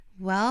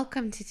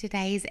Welcome to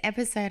today's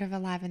episode of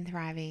Alive and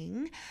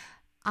Thriving.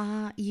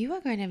 You are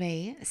going to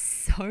be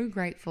so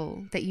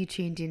grateful that you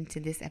tuned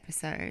into this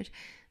episode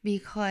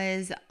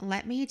because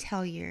let me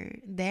tell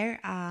you,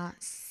 there are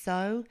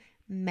so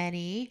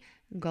many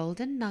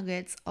golden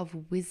nuggets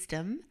of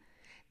wisdom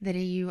that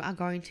you are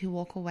going to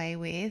walk away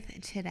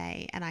with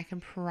today. And I can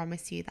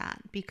promise you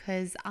that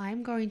because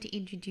I'm going to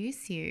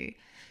introduce you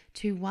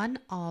to one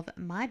of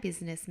my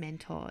business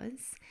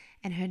mentors,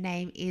 and her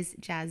name is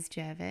Jazze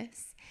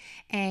Jervis.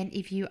 And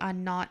if you are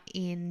not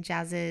in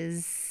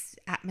Jazze's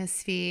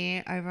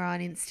atmosphere over on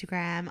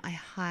Instagram, I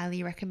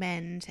highly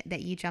recommend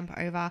that you jump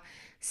over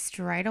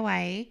straight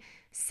away,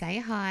 say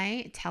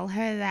hi, tell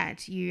her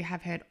that you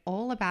have heard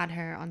all about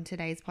her on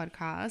today's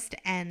podcast,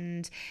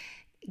 and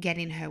get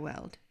in her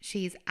world.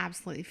 She's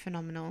absolutely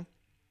phenomenal.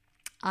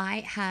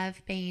 I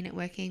have been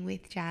working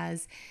with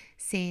Jazze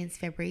since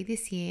February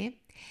this year,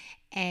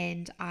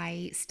 and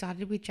I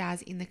started with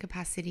Jazze in the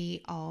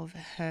capacity of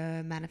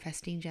her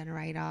manifesting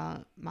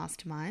generator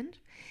mastermind,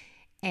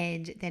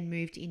 and then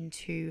moved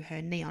into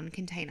her neon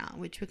container,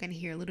 which we're going to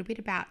hear a little bit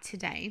about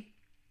today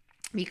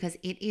because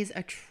it is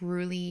a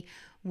truly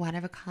one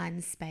of a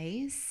kind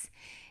space.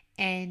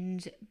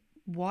 And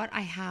what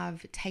I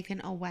have taken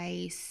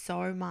away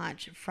so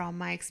much from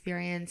my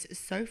experience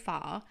so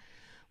far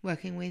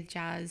working with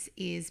Jazze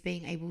is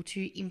being able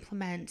to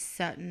implement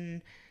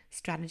certain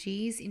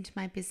strategies into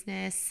my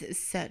business,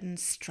 certain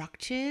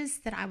structures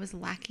that I was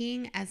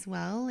lacking as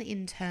well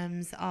in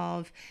terms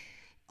of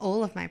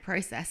all of my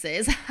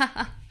processes.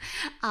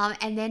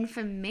 And then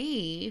for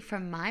me,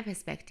 from my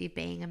perspective,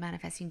 being a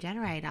manifesting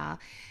generator,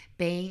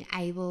 being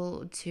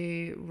able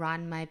to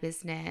run my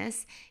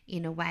business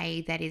in a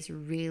way that is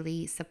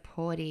really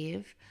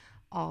supportive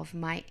of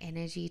my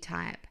energy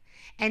type,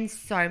 and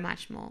so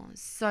much more,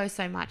 so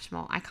much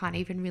more. I can't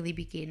even really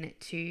begin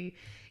to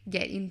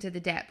get into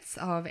the depths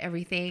of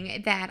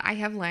everything that I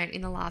have learned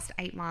in the last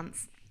 8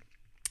 months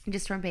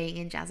just from being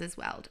in Jazze's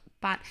world.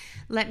 But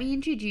let me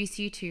introduce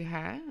you to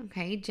her.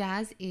 Okay,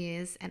 Jazze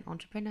is an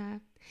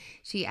entrepreneur.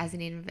 She is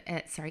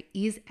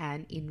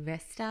an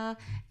investor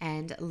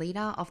and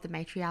leader of the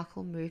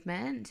matriarchal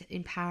movement,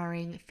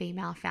 empowering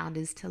female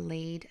founders to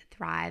lead,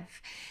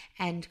 thrive,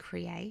 and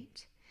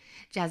create.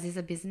 Jazze is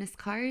a business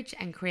coach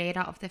and creator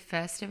of the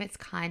first of its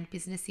kind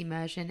business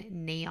immersion,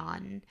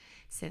 Neon.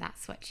 So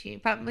that's what you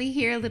probably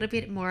hear a little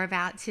bit more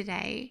about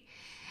today.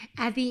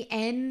 At the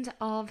end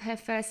of her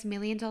first $1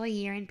 million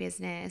year in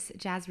business,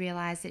 Jazze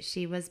realized that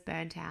she was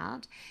burnt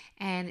out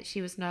and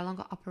she was no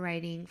longer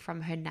operating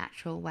from her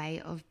natural way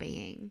of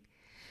being.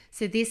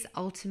 So this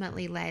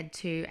ultimately led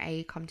to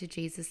a come to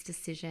Jesus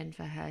decision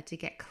for her to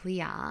get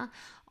clear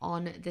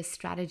on the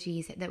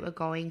strategies that were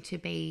going to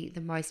be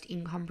the most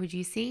income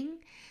producing,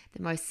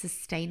 the most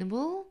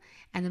sustainable,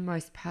 and the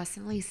most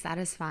personally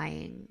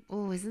satisfying.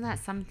 Oh, isn't that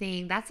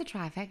something? That's a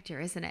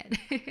trifecta, isn't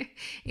it?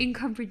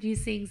 Income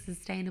producing,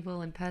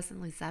 sustainable, and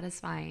personally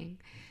satisfying.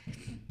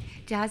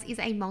 Jazze is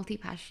a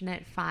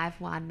multi-passionate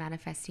 5-1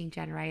 manifesting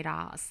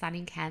generator, Sun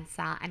in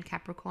Cancer and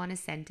Capricorn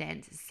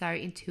ascendant. So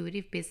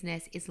intuitive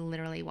business is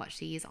literally what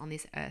she is on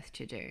this earth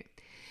to do.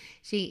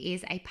 She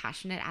is a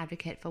passionate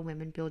advocate for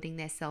women building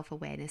their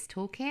self-awareness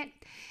toolkit,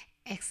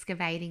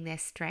 excavating their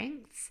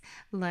strengths,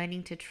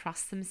 learning to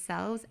trust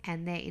themselves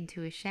and their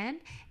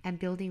intuition, and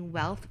building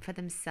wealth for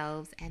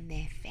themselves and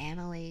their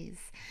families.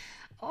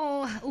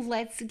 Oh,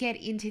 let's get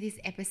into this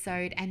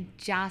episode. And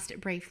just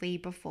briefly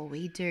before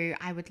we do,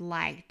 I would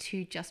like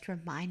to just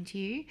remind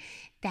you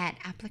that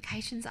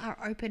applications are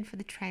open for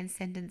the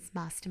Transcendence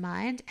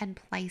Mastermind and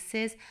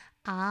places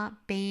are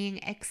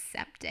being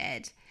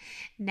accepted.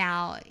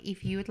 Now,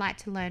 if you would like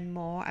to learn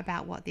more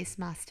about what this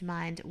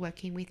mastermind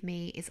working with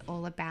me is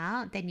all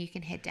about, then you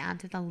can head down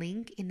to the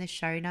link in the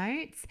show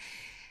notes.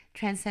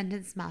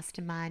 Transcendence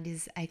Mastermind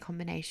is a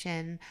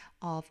combination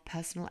of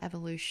personal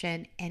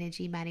evolution,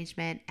 energy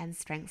management, and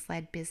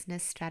strengths-led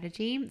business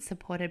strategy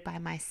supported by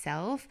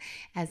myself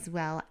as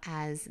well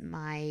as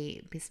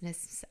my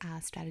business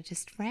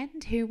strategist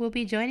friend who will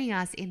be joining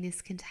us in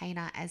this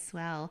container as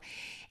well.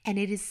 And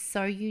it is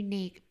so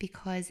unique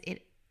because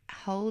it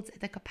holds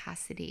the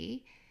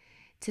capacity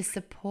to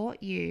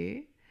support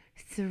you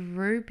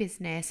through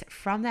business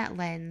from that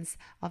lens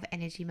of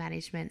energy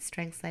management,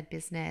 strengths-led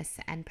business,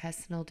 and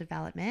personal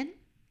development.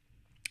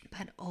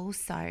 But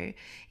also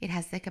it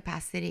has the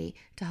capacity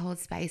to hold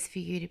space for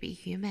you to be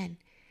human,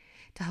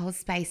 to hold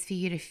space for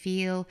you to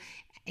feel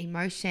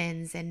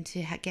emotions and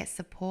to get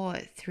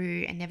support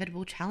through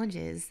inevitable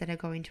challenges that are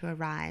going to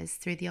arise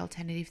through the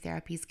alternative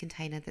therapies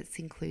container that's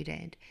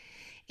included.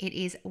 It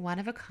is one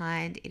of a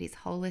kind. It is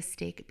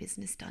holistic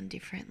business done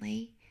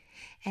differently.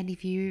 And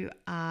if you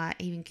are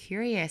even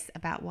curious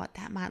about what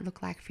that might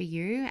look like for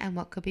you and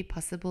what could be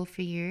possible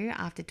for you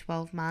after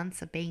 12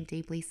 months of being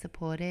deeply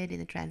supported in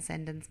the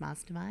Transcendence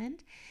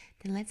Mastermind,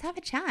 then let's have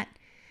a chat.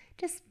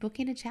 Just book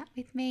in a chat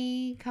with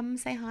me. Come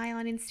say hi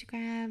on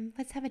Instagram.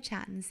 Let's have a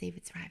chat and see if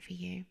it's right for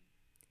you.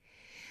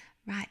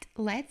 Right,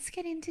 let's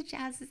get into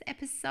Jazze's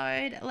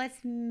episode.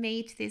 Let's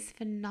meet this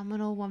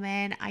phenomenal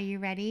woman. Are you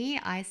ready?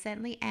 I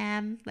certainly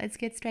am. Let's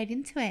get straight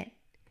into it.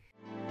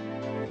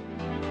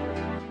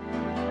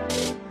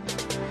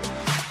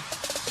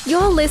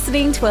 You're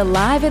listening to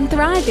Alive and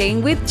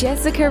Thriving with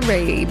Jessica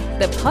Reed,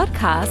 the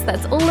podcast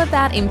that's all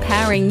about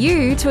empowering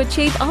you to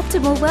achieve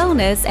optimal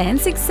wellness and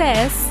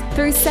success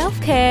through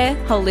self-care,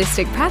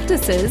 holistic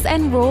practices,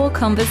 and raw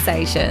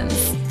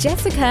conversations.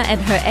 Jessica and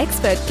her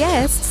expert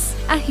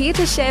guests are here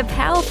to share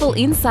powerful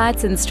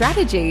insights and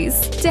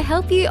strategies to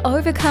help you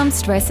overcome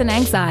stress and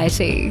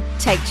anxiety,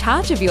 take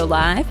charge of your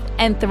life,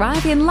 and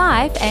thrive in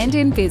life and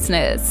in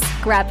business.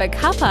 Grab a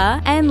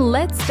cuppa and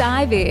let's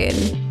dive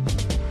in.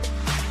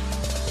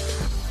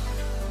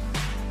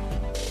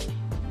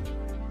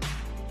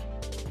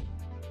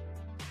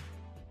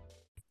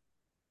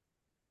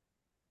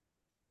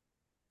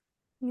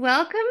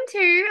 Welcome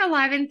to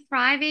Alive and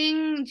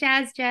Thriving,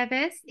 Jazz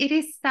Jervis. It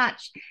is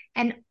such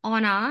an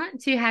honor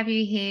to have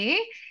you here.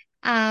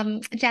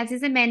 Jazz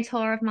is a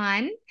mentor of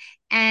mine,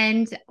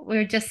 and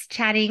we're just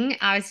chatting.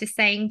 I was just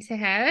saying to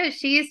her,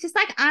 she is just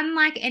like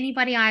unlike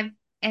anybody I've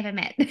ever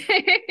met.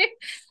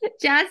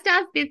 Jazz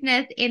does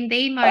business in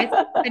the most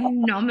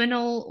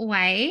phenomenal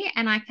way,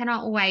 and I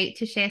cannot wait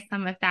to share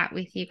some of that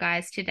with you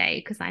guys today,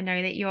 because I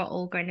know that you're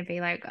all going to be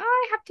like, oh,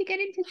 I have to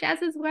get into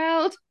Jazz's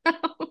world.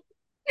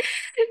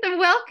 So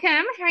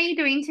welcome. How are you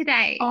doing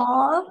today?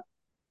 Oh,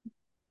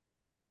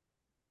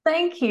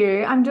 thank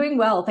you. I'm doing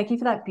well. Thank you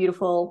for that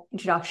beautiful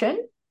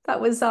introduction.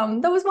 That was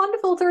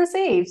wonderful to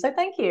receive. So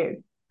thank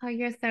you. Oh,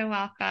 you're so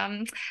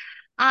welcome.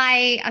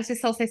 I was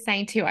just also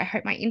saying too, I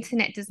hope my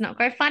internet does not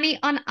go funny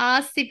on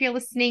us. If you're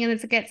listening and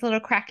it gets a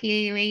little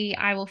cracky,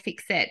 I will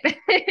fix it.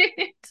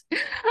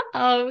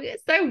 Oh,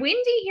 so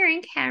windy here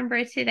in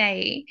Canberra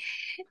today.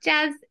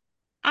 Jazz,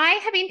 I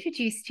have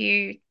introduced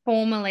you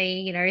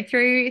formally,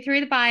 through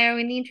the bio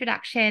in the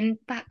introduction,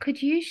 but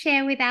could you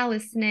share with our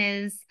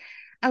listeners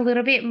a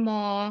little bit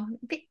more,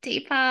 a bit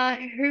deeper?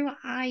 Who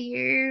are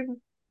you?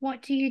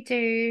 What do you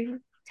do?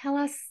 Tell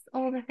us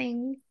all the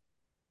things.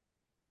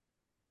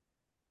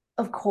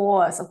 Of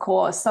course, of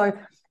course. So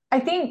I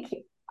think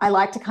I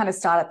like to kind of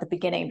start at the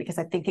beginning because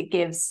I think it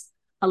gives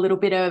a little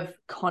bit of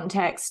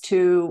context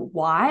to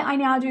why I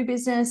now do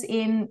business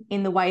in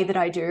the way that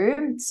I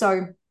do.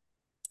 So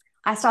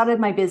I started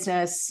my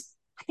business,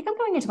 I think I'm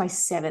going into my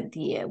 7th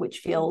year, which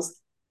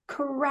feels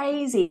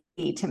crazy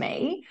to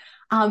me.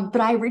 But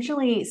I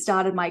originally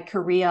started my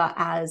career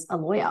as a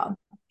lawyer.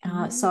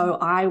 So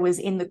I was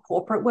in the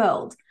corporate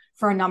world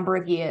for a number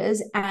of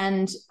years,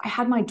 and I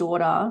had my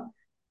daughter.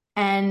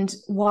 And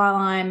while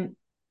I'm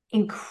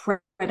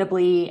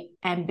incredibly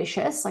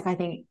ambitious, like I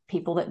think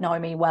people that know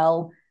me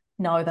well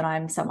know that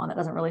I'm someone that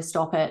doesn't really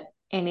stop at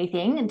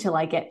anything until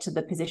I get to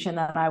the position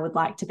that I would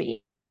like to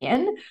be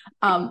in.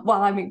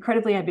 While I'm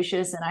incredibly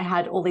ambitious and I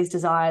had all these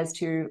desires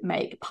to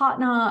make a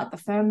partner at the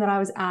firm that I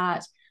was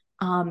at,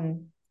 I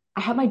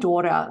had my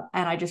daughter,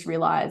 and I just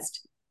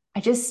realized I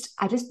just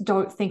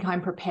don't think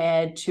I'm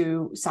prepared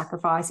to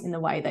sacrifice in the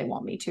way they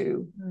want me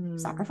to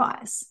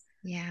sacrifice.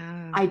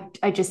 Yeah.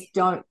 I just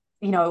don't,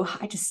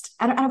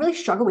 I really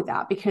struggle with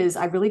that because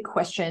I really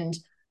questioned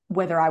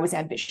whether I was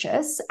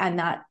ambitious, and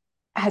that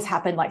has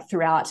happened like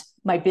throughout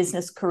my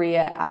business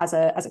career as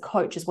a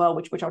coach as well,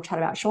 which I'll chat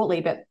about shortly.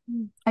 But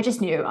I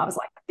just knew, I was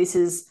like,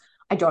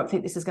 I don't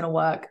think this is going to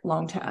work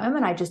long term.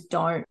 And I just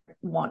don't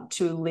want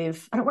to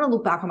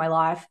look back on my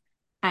life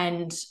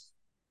and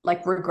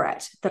like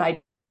regret that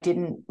I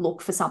didn't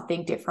look for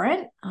something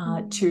different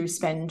to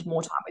spend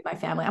more time with my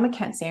family. I'm a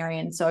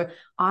Cancerian, so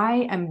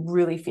I am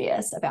really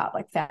fierce about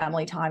like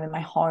family time in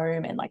my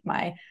home and like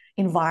my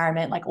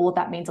environment. Like all of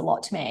that means a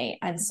lot to me.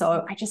 And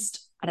so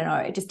I don't know,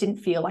 it just didn't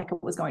feel like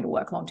it was going to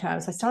work long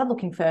term. So I started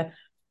looking for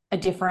a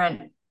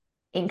different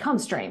income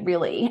stream,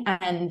 really.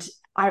 And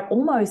I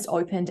almost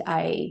opened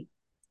I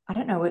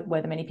don't know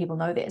whether many people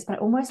know this, but I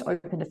almost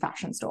opened a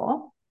fashion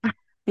store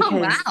because Oh,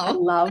 wow. I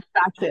love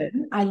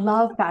fashion. I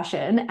love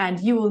fashion.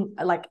 And you will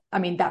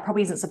that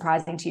probably isn't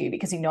surprising to you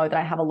because you know that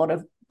I have a lot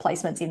of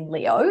placements in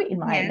Leo in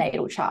my Yes.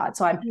 natal chart.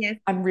 So Yes.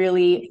 I'm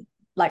really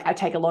like, I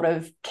take a lot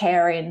of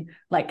care in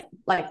like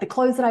the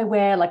clothes that I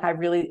wear. Like I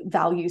really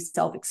value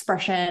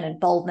self-expression and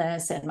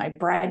boldness, and my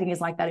branding is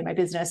like that in my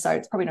business. So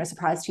it's probably no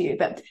surprise to you.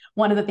 But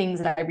one of the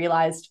things that I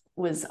realized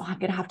was, I'm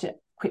going to have to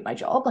quit my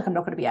job. Like I'm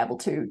not going to be able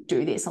to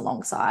do this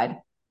alongside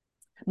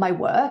my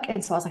work.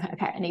 And so I was like,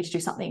 okay, I need to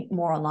do something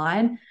more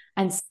online.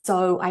 And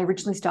so I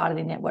originally started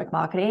in network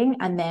marketing,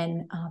 and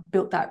then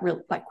built that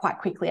quite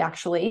quickly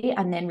actually,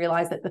 and then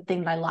realized that the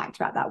thing that I liked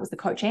about that was the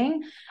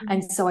coaching.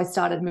 And so I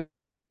started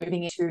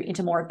moving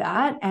into more of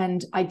that.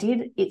 And I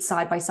did it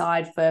side by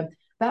side for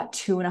about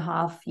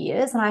 2.5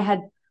 years. And I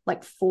had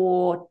like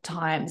 4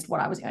 times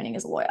what I was earning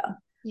as a lawyer,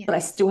 but I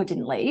still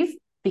didn't leave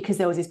because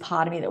there was this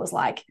part of me that was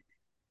like,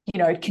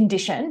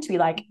 conditioned to be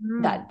like,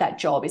 that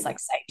job is like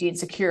safety and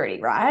security,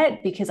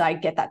 right? Because I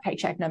get that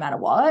paycheck no matter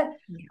what.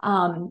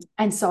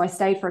 And so I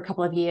stayed for a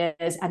couple of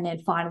years, and then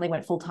finally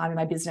went full-time in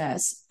my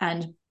business.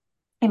 And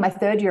in my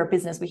 3rd year of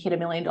business, we hit $1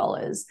 million.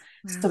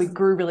 So we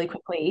grew really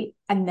quickly.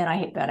 And then I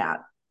hit burnout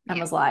and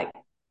was like,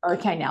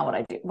 okay, now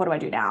what do I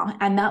do now?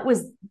 And that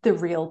was the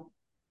real,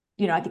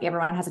 I think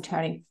everyone has a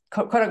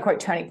quote unquote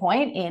turning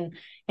point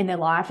in their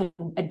life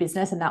and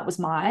business. And that was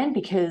mine,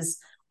 because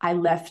I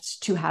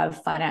left to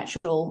have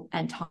financial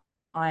and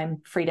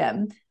time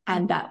freedom.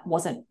 And that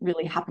wasn't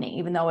really happening,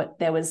 even though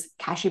there was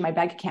cash in my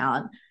bank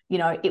account.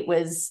 It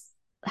was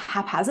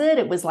haphazard.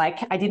 It was like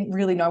I didn't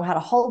really know how to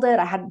hold it.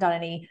 I hadn't done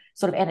any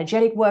sort of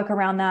energetic work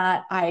around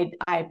that. I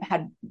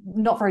had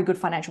not very good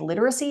financial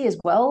literacy as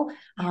well,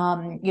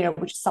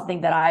 which is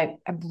something that I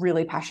am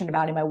really passionate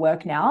about in my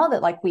work now,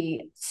 that like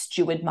we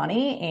steward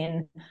money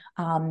in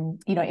an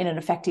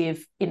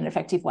effective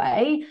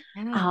way.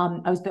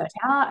 I was burnt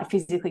out. I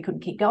physically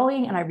couldn't keep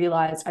going. And I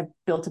realized I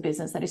built a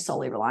business that is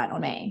solely reliant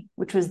on me,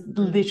 which was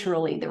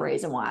literally the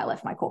reason why I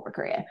left my corporate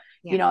career.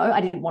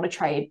 I didn't want to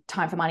trade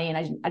time for money,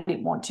 and I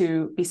didn't want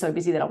to be so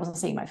busy that I wasn't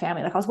seeing my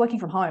family. Like I was working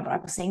from home, but I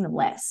was seeing them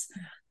less,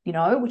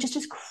 which is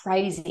just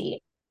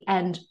crazy.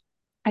 And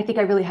I think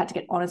I really had to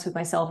get honest with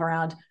myself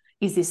around,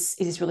 is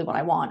this really what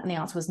I want? And the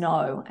answer was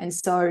no. And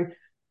so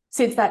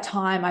since that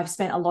time, I've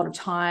spent a lot of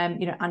time,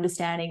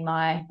 understanding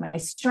my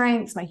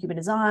strengths, my human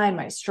design,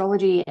 my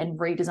astrology, and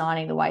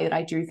redesigning the way that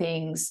I do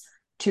things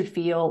to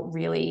feel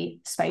really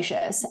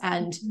spacious.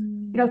 And,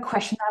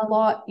 question that a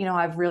lot.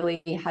 I've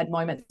really had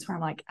moments where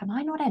I'm like, am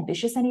I not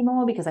ambitious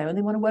anymore because I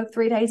only want to work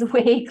 3 days a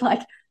week?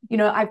 Like,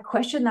 I've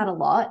questioned that a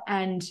lot.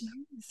 And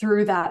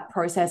through that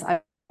process,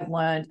 I've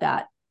learned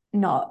that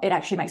no, it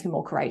actually makes me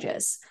more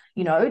courageous,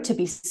 to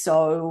be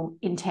so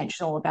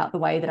intentional about the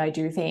way that I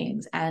do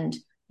things. And,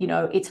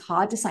 it's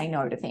hard to say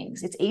no to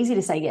things. It's easy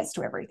to say yes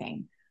to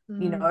everything.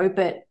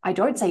 But I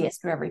don't say yes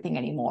to everything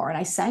anymore. And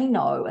I say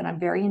no, and I'm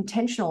very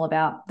intentional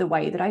about the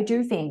way that I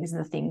do things and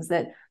the things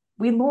that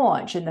we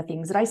launch and the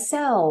things that I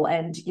sell.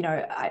 And,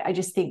 I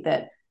just think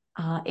that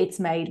it's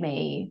made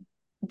me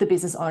the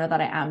business owner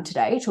that I am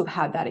today, to have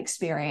had that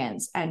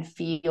experience and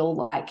feel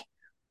like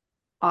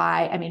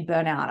I am in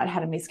burnout. I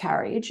had a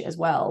miscarriage as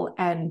well,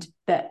 and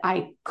that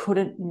I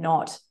couldn't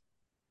not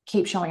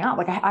keep showing up.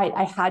 Like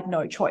I had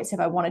no choice. If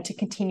I wanted to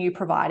continue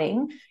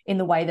providing in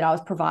the way that I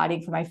was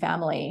providing for my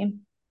family,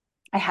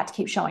 I had to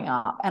keep showing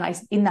up. And I,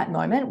 in that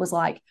moment, was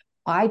like,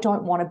 I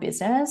don't want a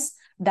business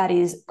that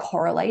is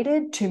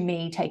correlated to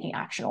me taking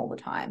action all the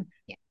time.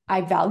 Yeah.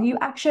 I value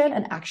action,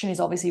 and action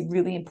is obviously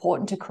really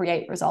important to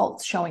create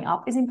results. Showing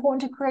up is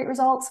important to create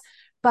results,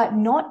 but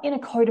not in a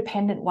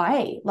codependent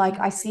way. Like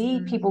I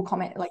see people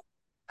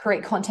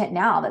create content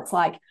now that's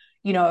like,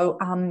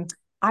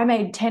 I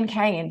made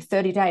 10K in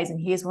 30 days and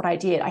here's what I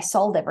did. I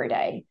sold every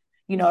day,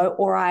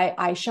 or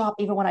I show up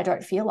even when I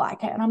don't feel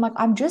like it. And I'm like,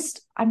 I'm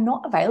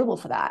not available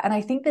for that. And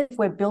I think that if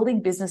we're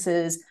building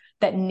businesses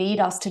that need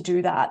us to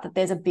do that, that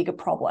there's a bigger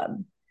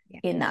problem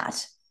in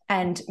that.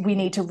 And we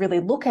need to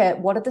really look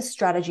at what are the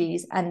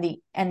strategies and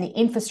the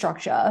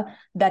infrastructure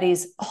that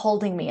is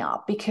holding me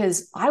up,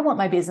 because I want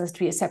my business to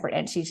be a separate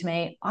entity to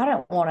me. I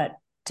don't want it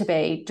to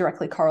be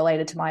directly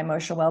correlated to my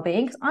emotional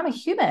well-being, because I'm a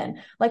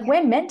human. Like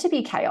we're meant to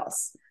be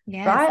chaos,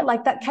 right?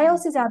 Like that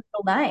chaos is our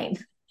middle name.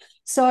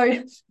 So,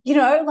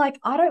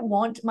 I don't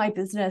want my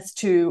business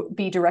to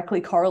be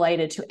directly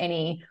correlated to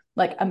any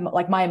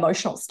like my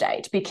emotional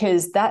state,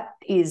 because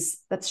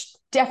that's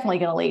definitely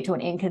going to lead to an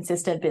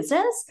inconsistent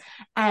business.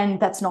 And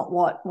that's not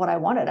what I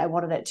wanted. I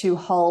wanted it to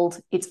hold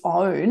its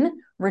own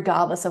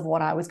regardless of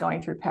what I was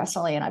going through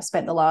personally. And I've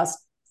spent the last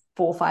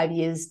 4 or 5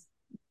 years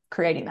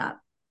creating that.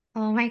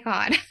 Oh my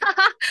God.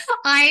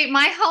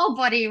 My whole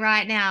body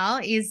right now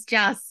is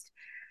just,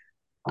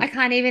 I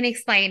can't even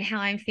explain how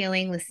I'm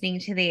feeling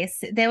listening to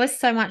this. There was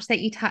so much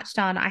that you touched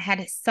on. I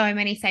had so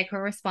many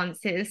sacral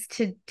responses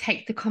to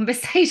take the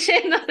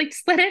conversation. I was like,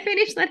 just let it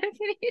finish, let it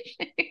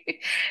finish.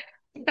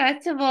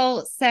 First of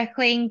all,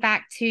 circling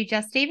back to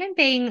just even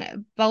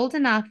being bold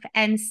enough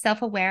and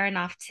self-aware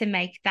enough to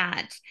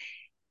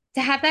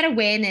have that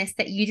awareness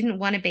that you didn't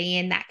want to be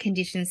in that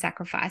condition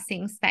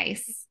sacrificing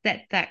space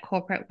that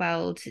corporate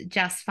world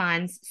just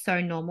finds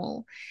so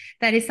normal.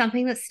 That is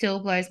something that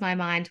still blows my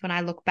mind when I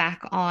look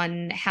back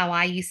on how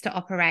I used to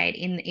operate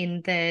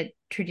in the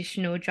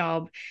traditional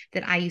job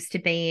that I used to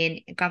be in,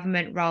 a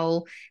government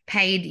role,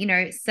 paid,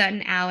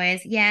 certain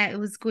hours. Yeah, it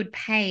was good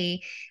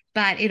pay,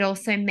 but it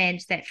also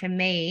meant that for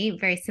me,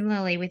 very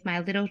similarly with my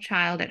little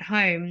child at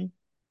home,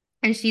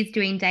 and she's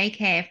doing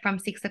daycare from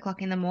 6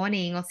 o'clock in the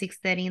morning or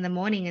 6:30 in the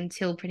morning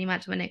until pretty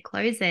much when it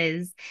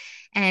closes.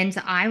 And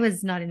I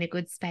was not in a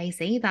good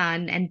space either,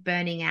 and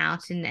burning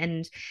out.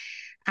 And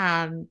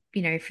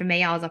for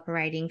me, I was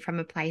operating from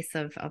a place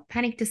of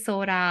panic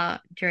disorder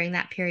during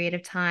that period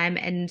of time.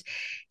 And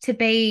to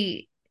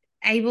be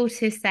able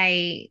to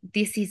say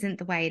this isn't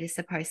the way it is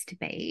supposed to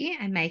be,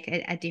 and make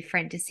a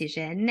different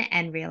decision,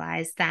 and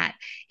realize that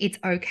it's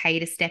okay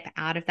to step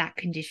out of that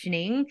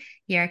conditioning.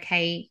 You're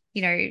okay.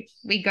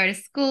 We go to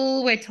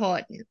school, we're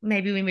taught,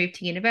 maybe we move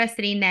to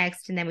university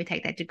next, and then we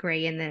take that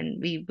degree, and then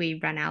we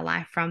run our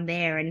life from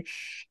there.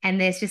 And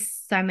there's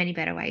just so many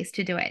better ways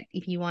to do it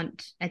if you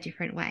want a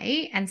different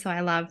way. And so I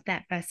love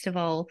that, first of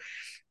all,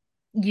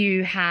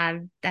 you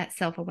have that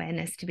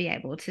self-awareness to be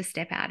able to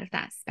step out of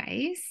that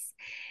space.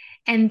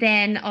 And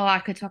then, I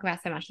could talk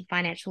about so much, the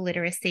financial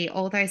literacy,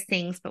 all those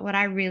things. But what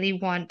I really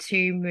want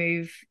to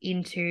move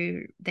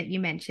into that you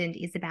mentioned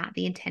is about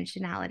the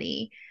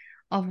intentionality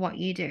of what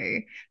you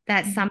do.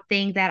 That's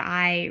something that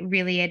I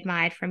really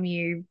admired from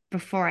you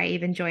before I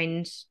even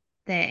joined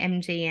the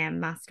MGM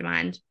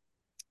mastermind.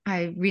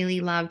 I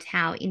really loved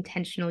how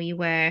intentional you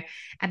were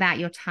about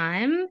your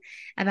time,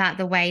 about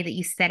the way that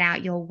you set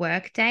out your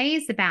work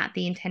days, about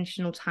the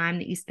intentional time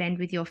that you spend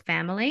with your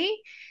family.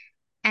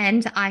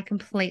 And I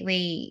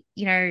completely,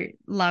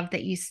 love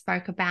that you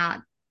spoke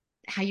about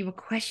how you were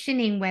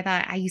questioning whether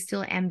are you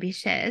still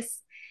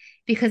ambitious,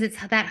 because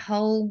it's that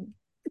whole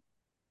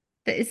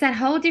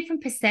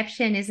different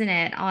perception, isn't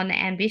it, on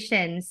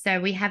ambition. So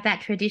we have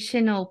that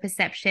traditional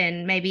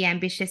perception. Maybe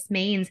ambitious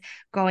means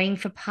going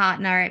for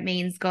partner, it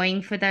means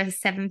going for those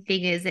 7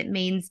 figures, it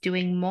means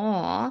doing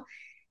more.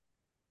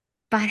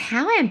 But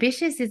how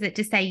ambitious is it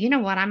to say, you know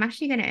what, I'm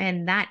actually going to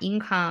earn that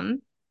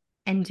income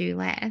and do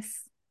less?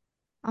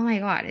 Oh my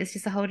God, it's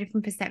just a whole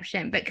different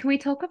perception. But can we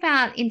talk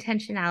about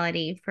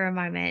intentionality for a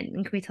moment?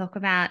 And can we talk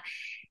about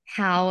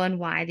how and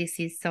why this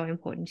is so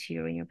important to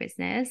you in your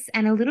business?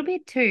 And a little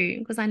bit too,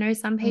 because I know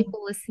some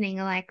people listening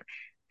are like,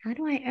 how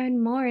do I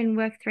earn more and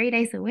work 3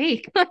 days a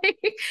week? So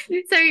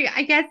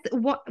I guess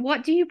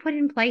what do you put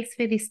in place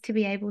for this to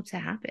be able to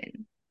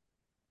happen?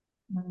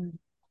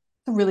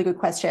 A really good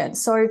question.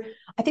 So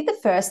I think the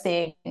first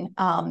thing,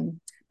 the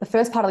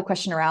first part of the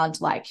question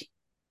around like,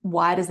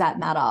 why does that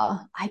matter?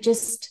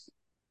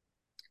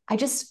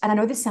 And I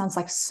know this sounds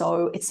like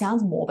it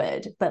sounds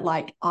morbid, but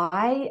like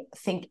I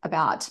think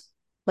about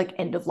like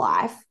end of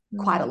life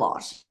quite a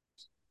lot.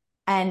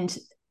 And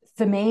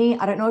for me,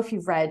 I don't know if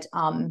you've read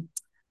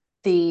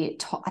the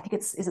top, I think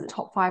is it the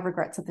top 5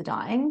 regrets of the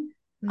dying?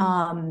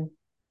 And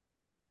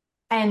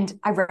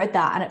I read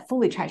that and it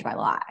fully changed my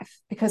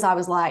life, because I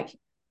was like,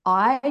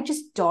 I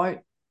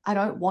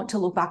don't want to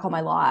look back on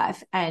my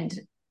life and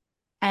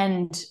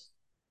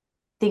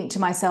think to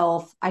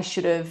myself, I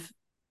should have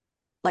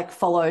like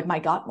followed my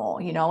gut more,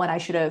 and I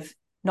should have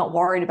not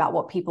worried about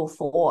what people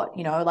thought,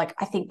 like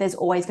I think there's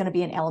always going to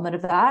be an element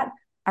of that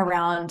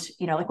around,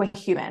 like we're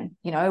human,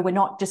 we're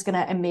not just going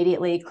to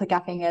immediately click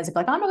our fingers and be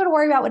like, I'm not going to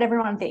worry about what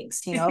everyone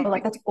thinks,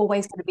 like that's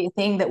always going to be a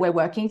thing that we're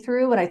working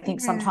through. And I think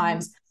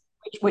sometimes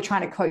we're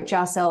trying to coach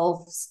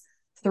ourselves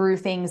through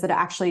things that are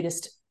actually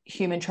just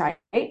human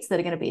traits that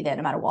are going to be there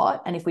no matter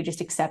what. And if we just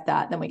accept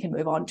that, then we can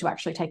move on to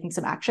actually taking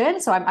some action.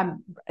 So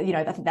I'm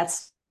I think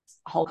that's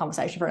a whole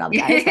conversation for another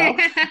day as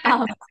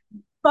well.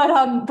 But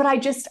I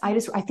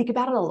think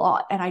about it a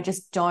lot, and I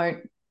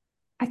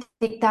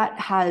think that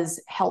has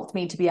helped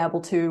me to be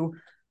able to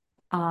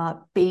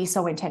be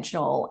so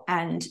intentional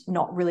and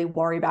not really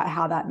worry about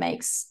how that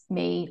makes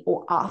me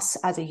or us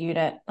as a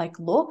unit like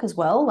look as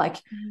well. Like,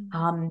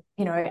 and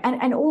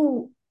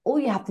all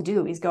you have to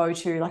do is go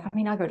to, like,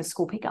 I go to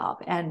school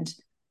pickup and,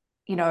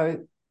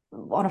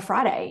 on a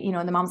Friday,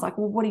 and the mum's like,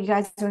 well, what are you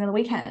guys doing on the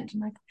weekend? I'm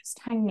like, just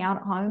hanging out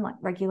at home, like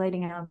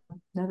regulating our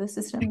nervous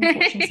systems,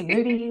 watching some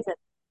movies.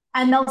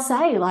 And they'll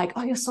say like,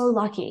 oh, you're so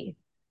lucky.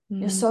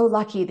 You're so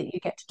lucky that you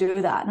get to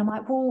do that. And I'm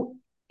like, well,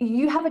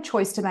 you have a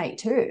choice to make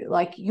too.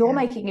 Like you're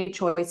making a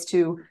choice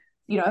to,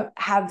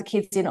 have the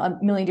kids in a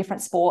million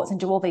different sports and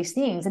do all these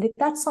things. And if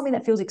that's something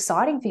that feels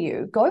exciting for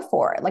you, go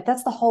for it. Like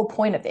that's the whole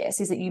point of this,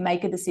 is that you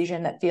make a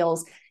decision that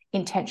feels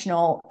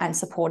intentional and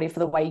supportive for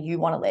the way you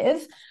want to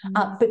live.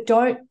 But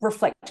don't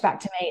reflect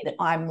back to me that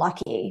I'm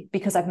lucky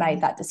because I've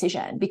made that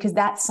decision, because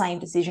that same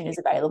decision is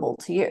available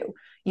to you,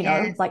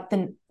 like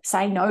then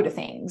say no to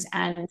things.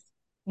 And,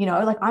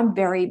 like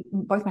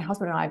both my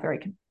husband and I are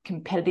very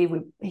competitive.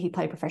 He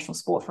played professional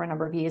sport for a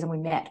number of years and we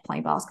met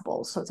playing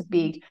basketball. So it's a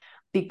big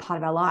part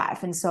of our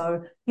life. And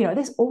so,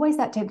 there's always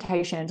that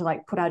temptation to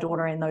like put our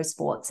daughter in those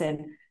sports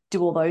and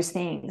do all those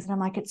things. And I'm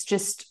like, I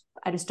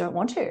just don't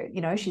want to,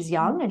 she's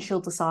young and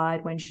she'll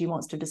decide when she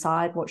wants to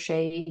decide what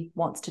she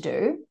wants to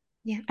do.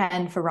 Yeah.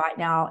 And for right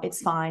now,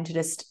 it's fine to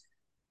just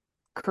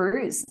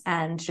cruise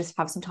and just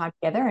have some time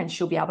together, and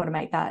she'll be able to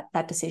make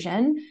that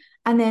decision.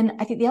 And then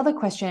I think the other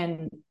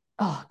question,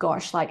 oh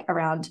gosh, like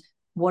around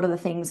what are the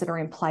things that are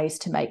in place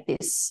to make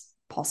this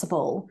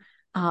possible?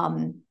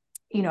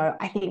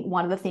 I think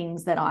one of the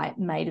things that I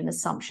made an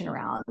assumption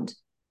around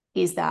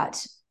is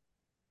that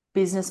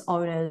business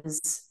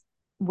owners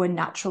were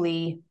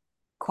naturally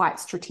quite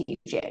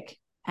strategic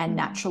and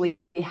naturally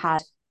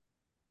had,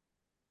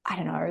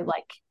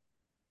 like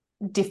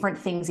different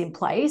things in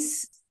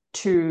place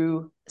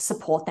to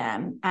support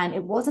them. And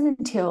it wasn't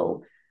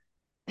until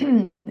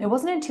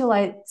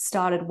I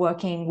started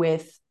working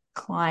with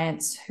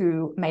clients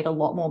who made a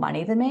lot more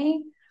money than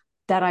me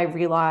that I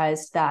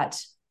realized that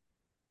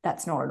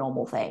that's not a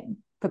normal thing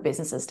for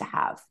businesses to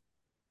have.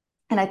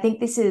 And I think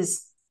this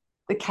is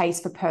the case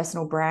for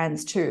personal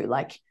brands too.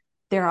 Like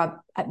there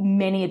are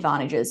many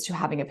advantages to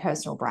having a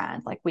personal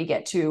brand. Like we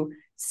get to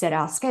set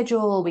our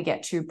schedule, we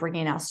get to bring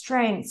in our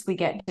strengths, we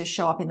get to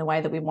show up in the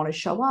way that we want to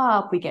show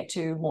up, we get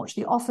to launch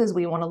the offers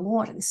we want to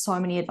launch. There's so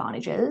many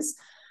advantages.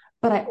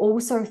 But I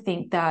also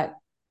think that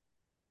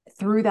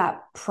through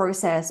that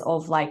process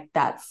of like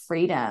that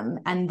freedom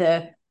and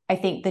I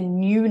think the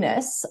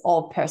newness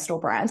of personal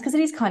brands, because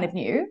it is kind of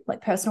new,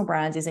 like personal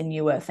brands is a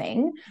newer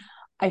thing.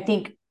 I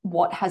think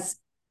what has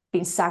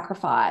been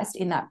sacrificed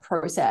in that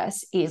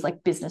process is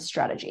like business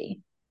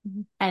strategy,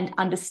 and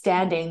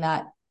understanding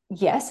that,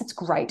 yes, it's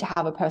great to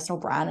have a personal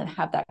brand and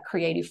have that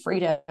creative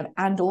freedom.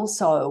 And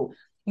also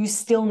you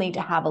still need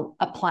to have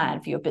a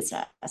plan for your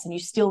business, and you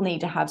still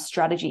need to have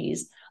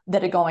strategies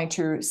that are going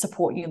to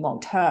support you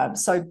long term.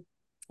 So,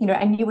 you know,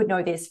 and you would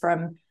know this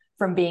from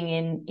being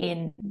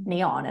in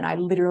Neon. And I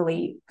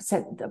literally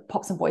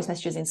popped some voice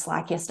messages in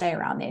Slack yesterday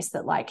around this,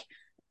 that like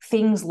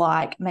things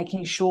like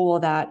making sure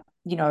that,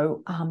 you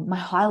know, my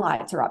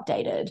highlights are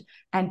updated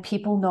and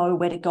people know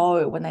where to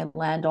go when they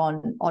land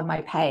on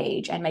my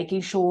page, and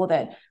making sure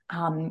that,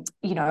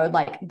 you know,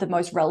 like the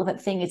most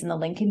relevant thing is in the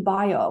link in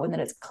bio, and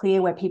that it's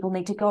clear where people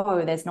need to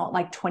go. There's not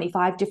like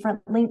 25 different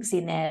links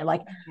in there.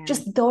 Like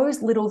just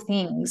those little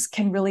things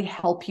can really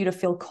help you to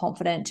feel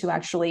confident to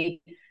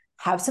actually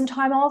have some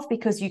time off,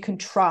 because you can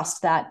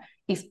trust that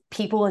if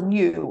people are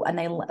new and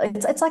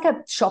it's like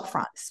a shop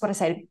front. This is what I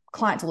say to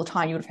clients all the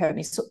time. You would have heard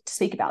me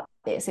speak about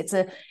this. It's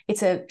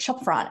a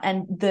shop front,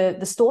 and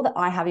the store that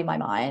I have in my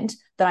mind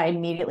that I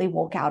immediately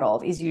walk out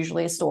of is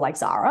usually a store like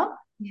Zara,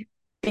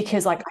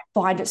 because like I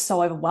find it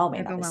so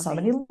overwhelming. Like, there's so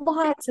many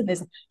lights, and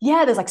there's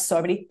like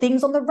so many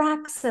things on the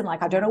racks, and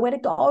like I don't know where to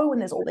go, and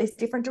there's all these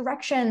different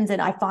directions,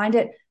 and I find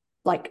it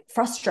like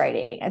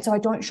frustrating. And so I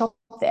don't shop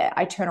there.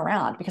 I turn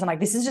around because I'm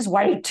like, this is just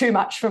way too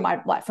much for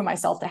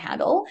myself to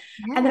handle.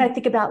 And then I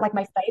think about like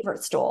my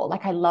favorite store.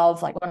 Like I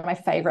love, like one of my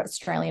favorite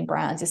Australian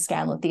brands is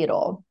Scanlan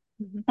Theodore.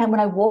 And when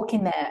I walk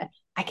in there,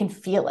 I can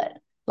feel it.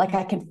 Like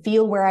I can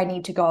feel where I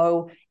need to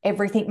go.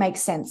 Everything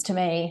makes sense to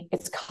me.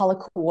 It's color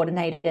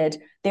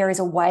coordinated. There is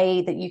a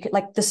way that you could,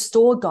 like, the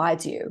store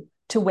guides you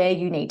to where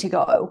you need to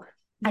go.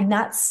 And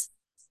that's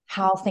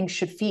how things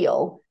should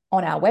feel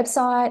on our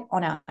website,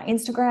 on our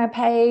Instagram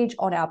page,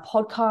 on our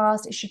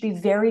podcast. It should be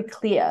very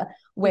clear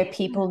where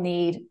people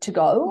need to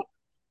go.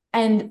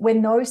 And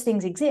when those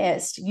things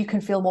exist, you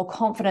can feel more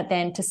confident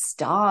then to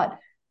start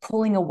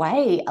pulling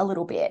away a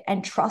little bit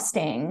and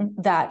trusting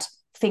that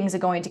things are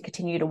going to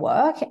continue to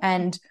work.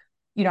 And,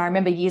 you know, I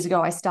remember years ago,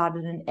 I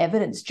started an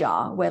evidence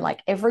jar where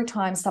like every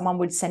time someone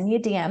would send me a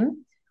DM,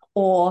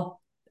 or,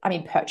 I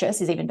mean,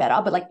 purchase is even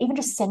better, but like even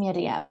just send me a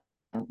DM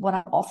when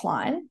I'm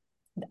offline,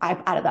 I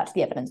added that to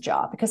the evidence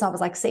jar, because I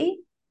was like, see,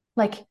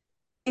 like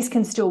this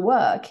can still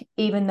work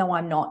even though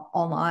I'm not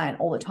online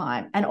all the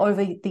time. And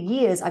over the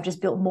years, I've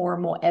just built more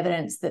and more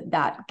evidence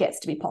that gets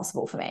to be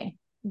possible for me.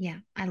 Yeah,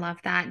 I love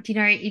that. Do you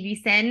know, if you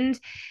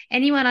send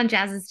anyone on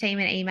Jazze's team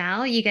an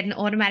email, you get an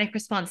automatic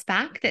response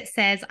back that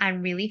says,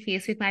 I'm really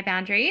fierce with my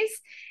boundaries.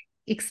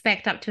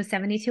 Expect up to a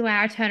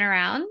 72-hour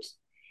turnaround.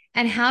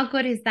 And how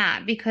good is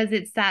that? Because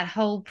it's that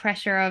whole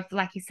pressure of,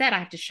 like you said, I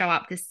have to show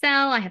up to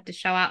sell. I have to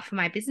show up for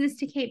my business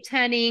to keep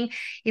turning.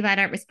 If I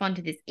don't respond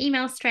to this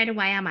email straight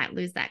away, I might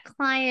lose that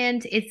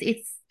client.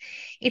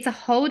 It's a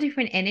whole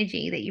different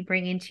energy that you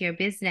bring into your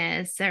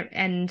business.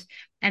 And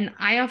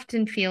I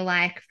often feel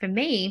like, for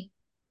me,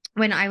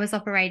 when I was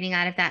operating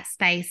out of that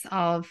space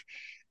of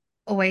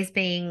always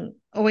having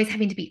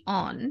to be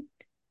on,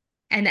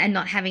 and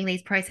not having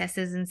these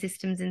processes and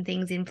systems and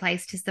things in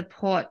place to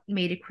support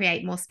me to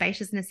create more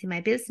spaciousness in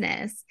my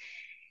business,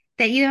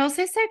 that you're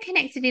also so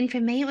connected in. For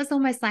me, it was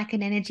almost like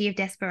an energy of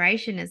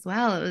desperation as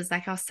well. It was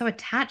like I was so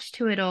attached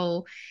to it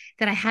all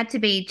that I had to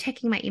be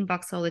checking my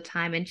inbox all the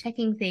time and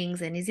checking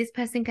things, and is this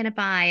person going to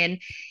buy?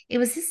 And it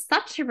was just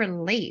such a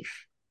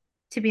relief,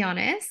 to be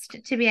honest,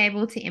 to be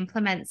able to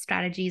implement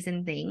strategies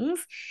and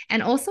things.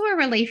 And also a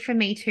relief for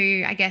me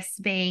too, I guess,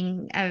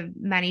 being a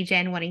manager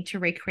and wanting to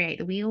recreate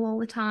the wheel all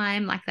the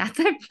time. Like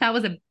that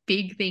was a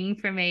big thing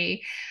for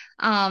me,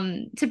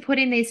 to put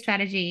in these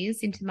strategies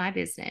into my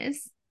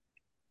business,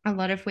 a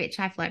lot of which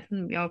I've learned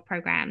from your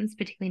programs,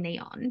 particularly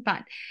Neon,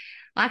 but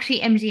actually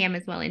MGM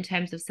as well, in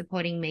terms of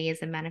supporting me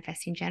as a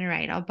manifesting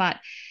generator. But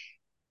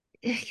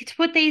to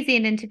put these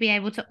in and to be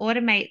able to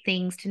automate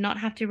things, to not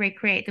have to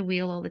recreate the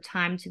wheel all the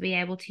time, to be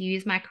able to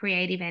use my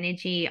creative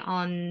energy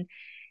on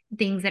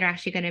things that are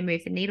actually going to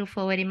move the needle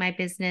forward in my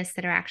business,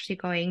 that are actually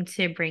going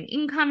to bring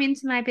income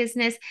into my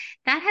business.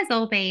 That has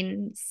all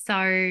been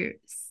so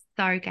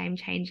game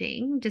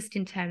changing, just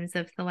in terms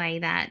of the way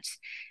that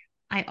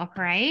I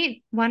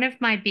operate. One of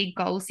my big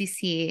goals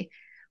this year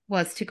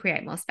was to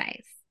create more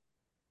space.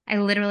 I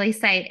literally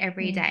say it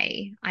every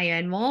day. I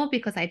earn more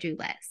because I do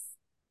less.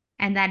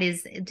 And that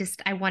is just,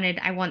 I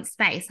want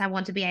space. I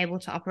want to be able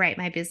to operate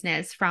my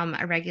business from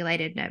a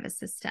regulated nervous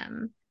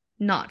system,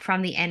 not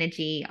from the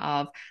energy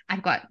of,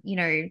 I've got,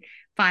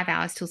 5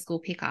 hours till school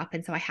pickup,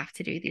 and so I have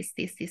to do this,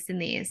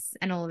 and this.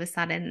 And all of a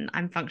sudden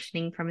I'm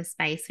functioning from a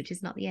space which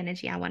is not the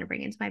energy I want to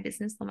bring into my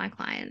business or my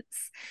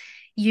clients.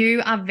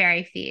 You are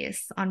very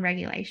fierce on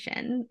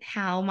regulation.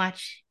 How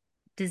much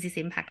does this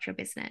impact your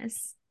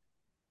business?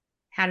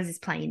 How does this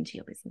play into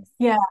your business?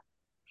 Yeah.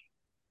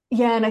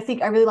 Yeah. And I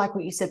think I really like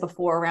what you said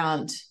before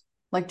around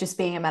like just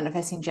being a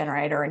manifesting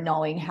generator and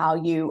knowing how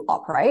you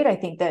operate. I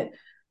think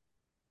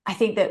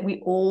that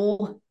we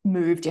all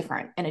move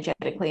different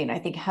energetically. And I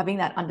think having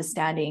that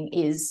understanding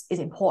is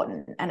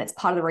important. And it's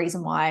part of the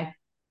reason why,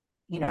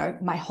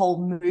 my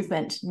whole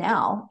movement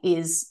now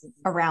is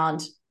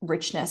around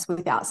richness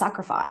without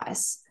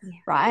sacrifice,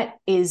 right?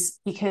 Is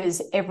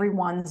because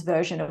everyone's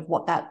version of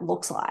what that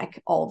looks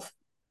like of,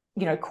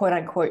 quote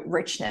unquote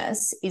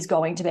richness is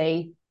going to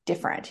be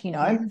different,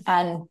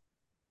 and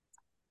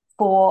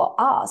for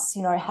us,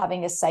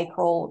 having a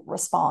sacral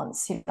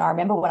response, I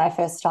remember when I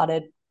first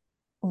started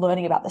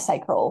learning about the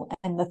sacral,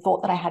 and the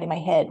thought that I had in my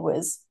head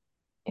was,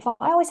 if I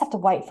always have to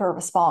wait for a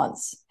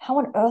response, how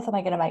on earth am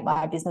I going to make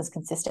my business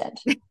consistent?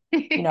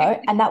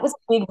 And that was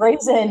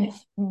a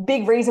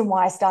big reason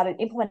why I started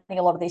implementing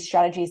a lot of these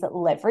strategies that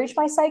leverage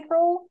my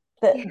sacral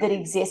that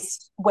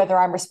exist whether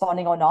I'm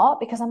responding or not,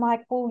 because I'm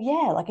like, well,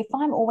 yeah, like if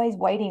I'm always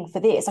waiting for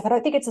this, like I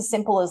don't think it's as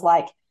simple as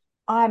like,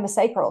 I'm a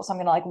sacral, so I'm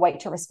going to like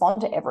wait to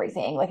respond to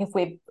everything. Like if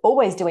we're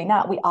always doing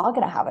that, we are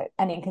going to have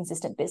an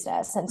inconsistent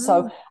business. And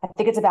so I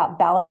think it's about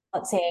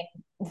balancing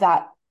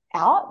that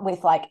out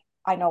with like,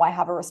 I know I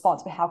have a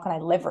response, but how can I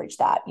leverage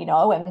that,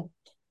 And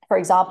for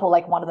example,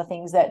 like one of the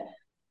things that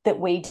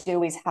we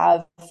do is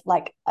have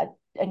like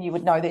and you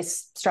would know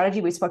this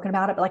strategy, we've spoken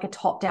about it, but like a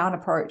top-down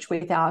approach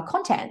with our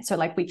content. So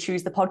like we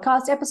choose the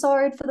podcast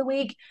episode for the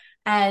week,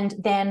 and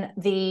then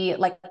the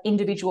like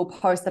individual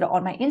posts that are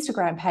on my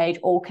Instagram page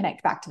all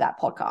connect back to that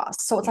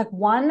podcast. So it's like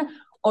one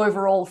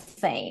overall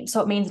theme. So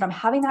it means that I'm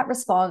having that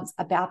response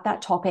about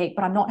that topic,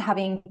 but I'm not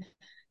having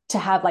to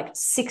have like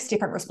 6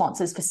 different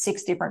responses for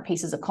 6 different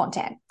pieces of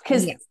content,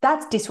 because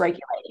that's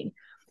dysregulating.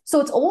 So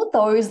it's all of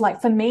those,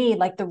 like for me,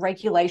 like the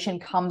regulation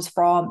comes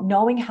from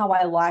knowing how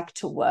I like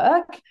to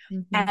work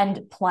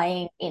and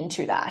playing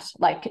into that,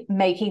 like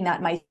making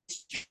that my,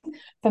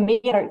 for me,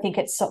 I don't think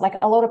it's so, like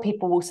a lot of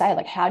people will say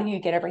like, how do you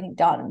get everything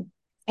done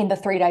in the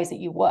 3 days that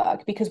you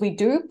work? Because we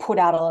do put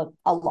out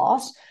a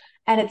lot,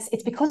 and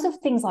it's because of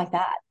things like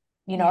that.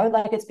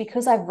 Like it's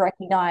because I've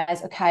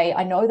recognized, okay,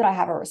 I know that I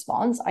have a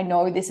response. I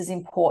know this is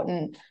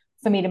important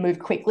for me to move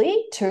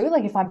quickly too.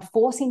 Like if I'm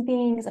forcing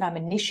things and I'm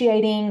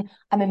initiating,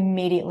 I'm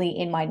immediately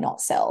in my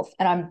not self,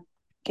 and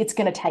it's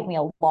going to take me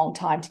a long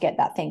time to get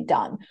that thing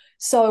done.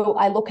 So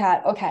I look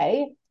at,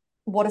 okay,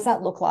 what does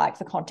that look like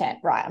for content?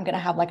 Right. I'm going to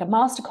have like a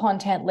master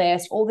content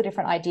list, all the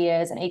different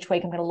ideas. And each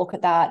week I'm going to look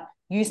at that,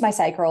 use my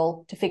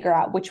sacral to figure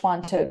out which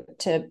one to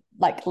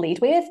like lead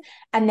with.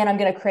 And then I'm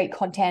going to create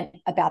content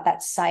about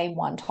that same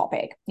one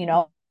topic.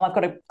 I've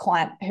got a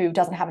client who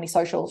doesn't have any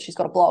socials. She's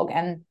got a blog,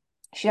 and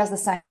she does the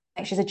same.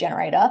 She's a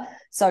generator,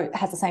 so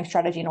has the same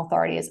strategy and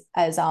authority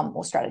as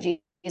or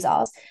strategy as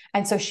ours.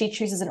 And so she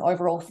chooses an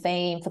overall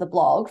theme for the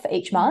blog for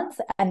each month.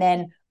 And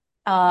then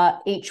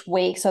each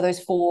week, so those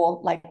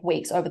 4 like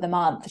weeks over the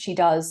month, she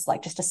does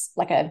like just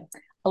a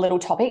little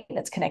topic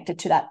that's connected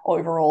to that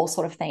overall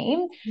sort of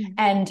theme.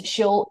 And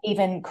she'll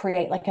even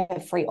create like a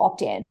free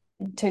opt-in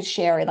to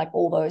share in like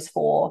all those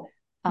 4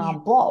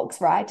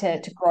 blogs, right,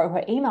 to grow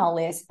her email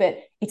list. But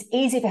it's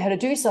easy for her to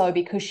do so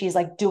because she's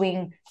like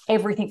doing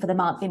everything for the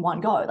month in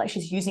one go. Like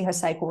she's using her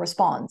sacral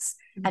response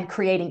and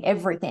creating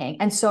everything.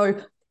 And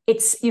so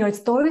it's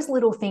those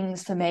little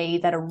things for me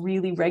that are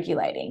really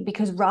regulating,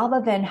 because rather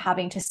than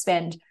having to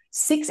spend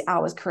 6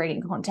 hours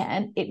creating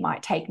content, it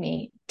might take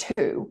me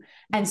 2.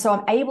 And so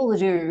I'm able to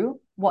do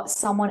what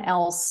someone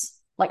else,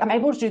 like I'm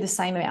able to do the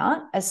same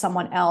amount as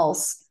someone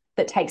else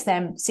that takes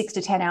them 6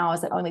 to 10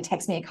 hours that only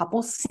takes me a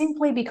couple,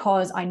 simply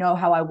because I know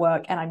how I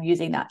work and I'm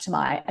using that to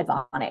my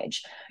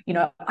advantage.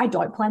 I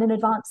don't plan in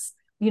advance,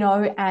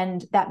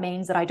 and that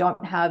means that I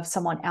don't have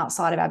someone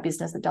outside of our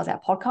business that does our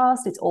podcast.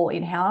 It's all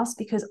in-house,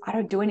 because I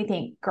don't do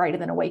anything greater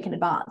than a week in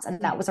advance. And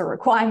that was a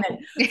requirement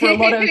for a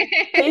lot of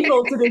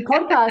people to do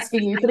podcasts for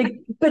you.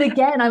 But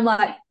again, I'm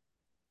like,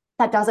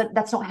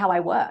 that's not how I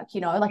work,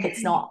 like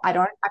it's not, I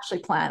don't actually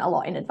plan a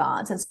lot in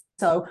advance. And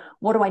so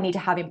what do I need to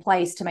have in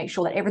place to make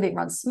sure that everything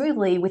runs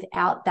smoothly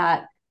without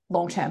that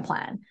long-term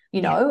plan?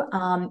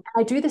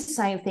 I do the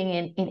same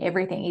thing in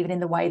everything, even in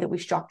the way that we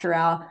structure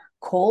our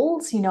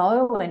calls, and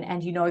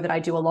that I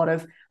do a lot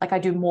of, like I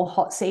do more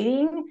hot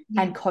seating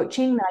and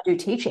coaching than I do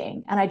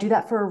teaching. And I do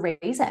that for a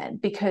reason,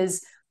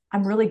 because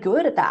I'm really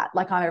good at that.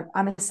 Like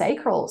I'm a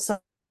sacral. So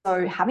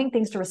having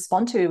things to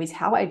respond to is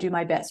how I do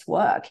my best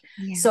work.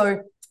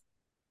 So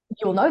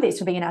you'll know this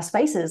from being in our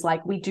spaces.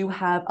 Like we do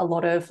have a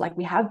lot of, like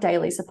we have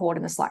daily support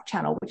in the Slack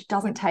channel, which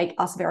doesn't take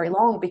us very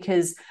long,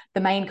 because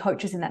the main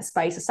coaches in that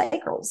space are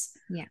sacrals,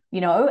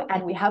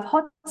 and we have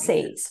hot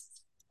seats,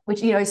 which,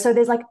 so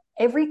there's like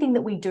everything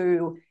that we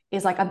do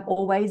is like, I'm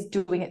always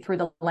doing it through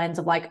the lens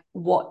of like,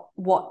 what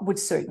would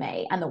suit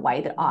me and the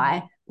way that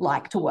I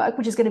like to work,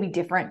 which is going to be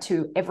different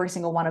to every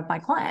single one of my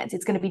clients.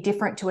 It's going to be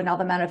different to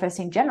another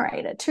manifesting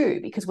generator too,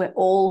 because we're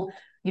all,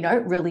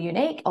 really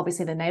unique.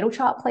 Obviously the natal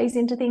chart plays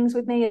into things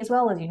with me as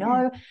well, as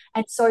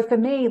And so for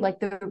me, like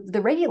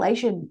the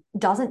regulation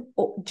doesn't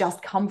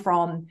just come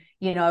from,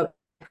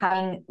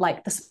 having,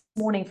 like this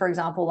morning, for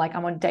example, like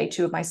I'm on day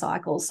 2 of my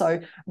cycle. So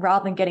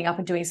rather than getting up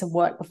and doing some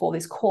work before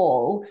this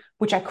call,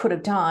 which I could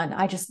have done,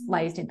 I just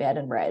lazed in bed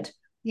and read,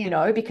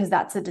 because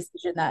that's a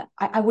decision that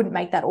I wouldn't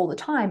make that all the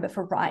time. But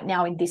for right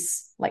now in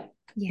this, like,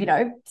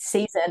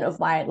 season of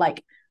my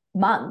like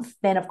month,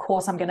 then of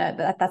course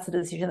that's the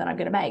decision that I'm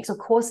going to make. So of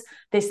course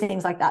there's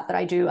things like that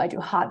I do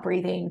heart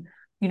breathing,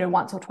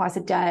 once or twice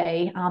a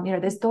day.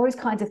 There's those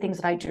kinds of things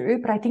that I do,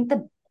 but I think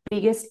the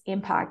biggest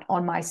impact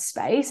on my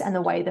space and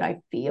the way that I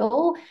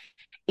feel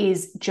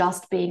is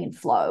just being in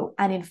flow.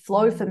 And in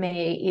flow for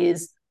me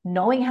is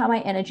knowing how my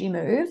energy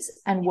moves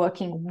and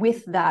working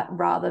with that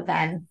rather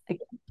than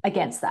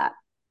against that.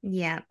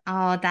 Yeah.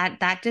 Oh,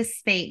 that just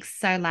speaks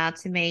so loud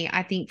to me.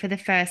 I think for the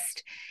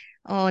first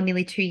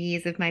nearly 2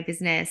 years of my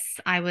business,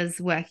 I was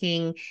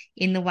working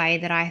in the way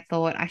that I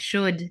thought I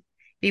should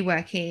be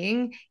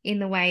working, in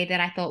the way that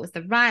I thought was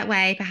the right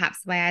way,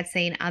 perhaps the way I'd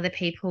seen other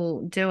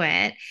people do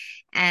it,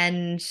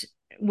 and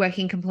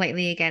working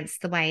completely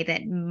against the way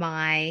that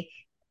my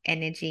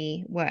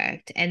energy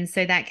worked. And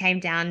so that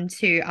came down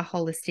to a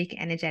holistic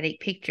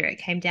energetic picture. It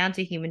came down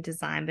to human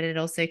design, but it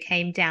also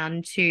came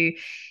down to,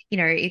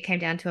 it came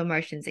down to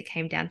emotions. It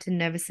came down to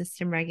nervous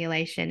system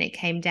regulation. It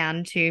came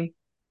down to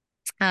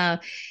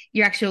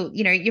your actual,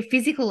 your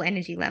physical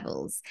energy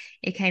levels.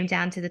 It came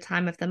down to the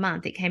time of the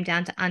month. It came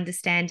down to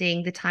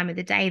understanding the time of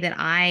the day that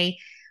I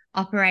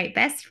operate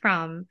best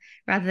from,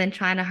 rather than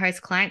trying to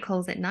host client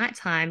calls at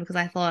nighttime because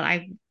I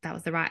thought that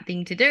was the right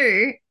thing to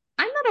do.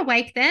 I'm not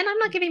awake then. I'm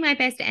not giving my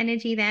best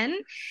energy then.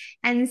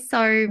 And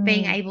so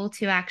being able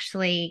to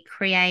actually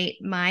create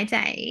my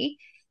day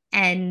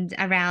and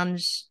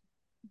around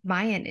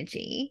my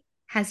energy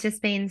has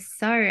just been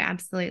so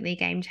absolutely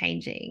game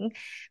changing.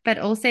 But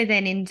also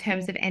then in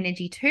terms of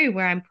energy too,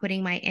 where I'm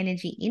putting my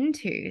energy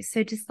into.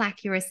 So just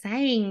like you were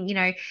saying,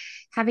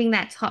 having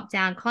that top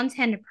down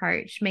content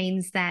approach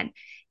means that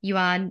you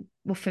are,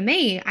 well, for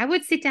me, I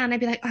would sit down and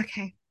be like,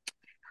 okay,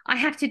 I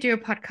have to do a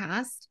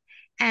podcast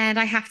and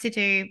I have to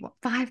do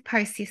 5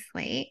 posts this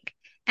week.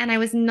 And I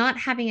was not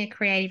having a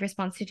creative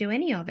response to do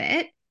any of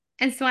it.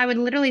 And so I would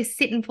literally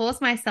sit and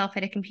force myself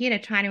at a computer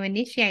trying to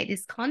initiate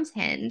this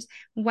content,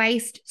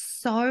 waste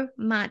so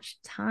much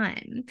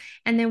time,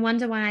 and then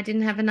wonder why I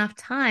didn't have enough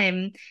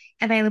time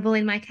available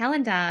in my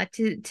calendar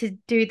to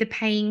do the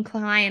paying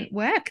client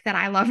work that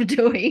I love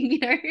doing,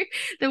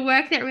 the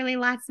work that really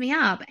lights me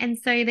up. And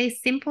so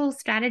these simple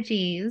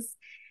strategies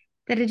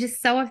that are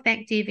just so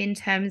effective in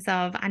terms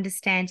of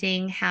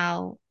understanding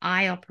how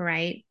I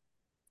operate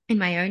in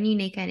my own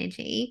unique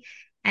energy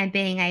and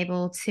being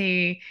able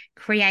to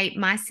create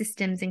my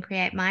systems and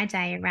create my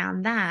day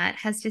around that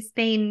has just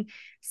been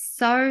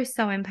so,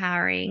 so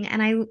empowering.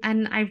 And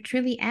I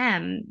truly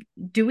am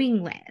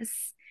doing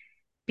less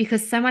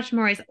because so much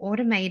more is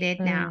automated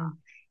now,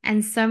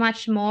 and so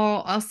much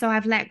more also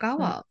I've let go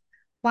of.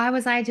 Why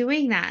was I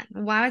doing that?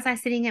 Why was I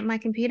sitting at my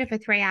computer for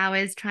 3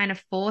 hours trying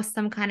to force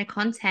some kind of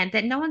content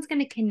that no one's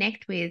going to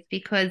connect with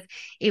because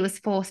it was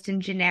forced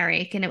and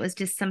generic and it was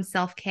just some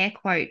self-care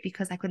quote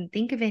because I couldn't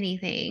think of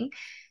anything,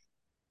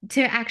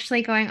 to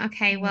actually going,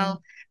 okay,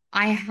 well,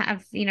 I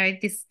have,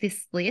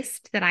 this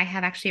list that I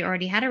have actually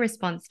already had a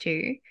response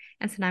to.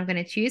 And so now I'm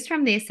going to choose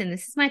from this, and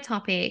this is my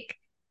topic.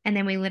 And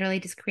then we literally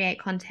just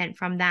create content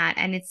from that.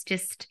 And it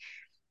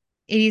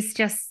is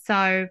just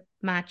so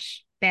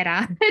much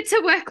better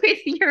to work with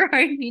your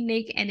own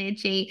unique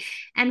energy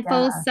and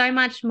for so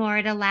much more.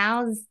 It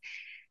allows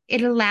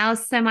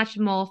so much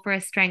more for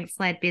a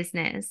strengths-led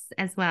business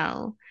as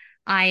well.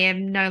 I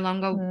am no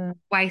longer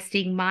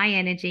wasting my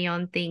energy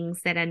on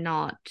things that are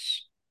not,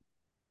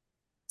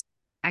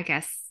 I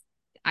guess,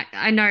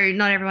 I know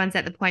not everyone's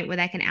at the point where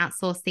they can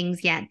outsource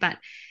things yet, but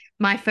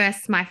my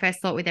first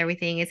thought with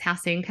everything is, how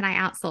soon can I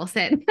outsource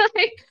it?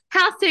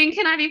 How soon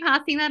can I be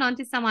passing that on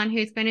to someone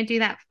who's going to do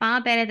that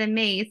far better than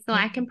me, so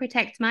I can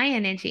protect my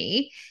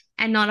energy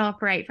and not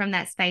operate from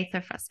that space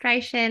of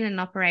frustration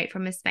and operate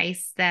from a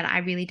space that I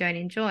really don't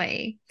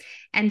enjoy,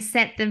 and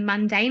set the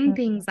mundane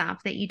things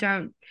up that you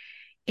don't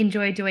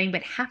enjoy doing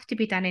but have to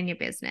be done in your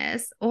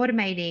business,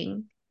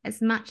 automating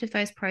as much of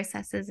those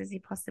processes as you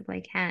possibly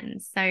can.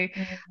 So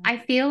I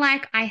feel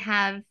like I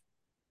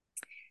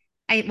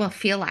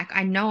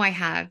know I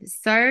have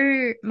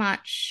so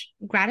much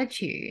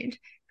gratitude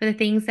for the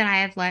things that I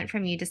have learned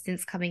from you just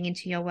since coming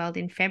into your world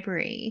in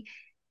February.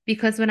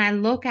 Because when I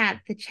look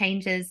at the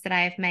changes that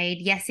I have made,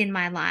 yes, in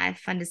my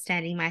life,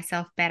 understanding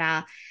myself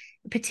better,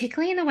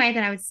 particularly in the way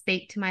that I would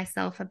speak to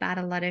myself about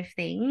a lot of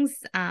things.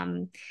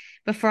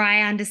 Before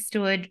I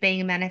understood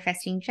being a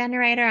manifesting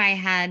generator, I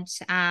had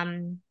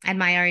and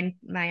my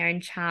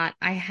own chart,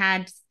 I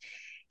had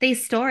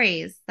these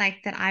stories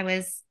like that I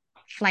was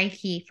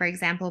flaky, for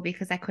example,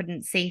 because I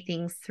couldn't see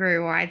things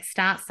through, or I'd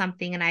start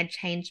something and I'd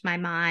change my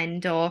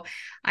mind, or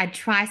I'd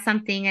try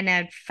something and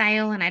I'd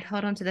fail and I'd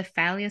hold on to the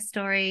failure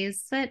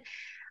stories. But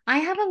I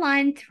have a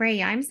line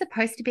 3. I'm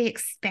supposed to be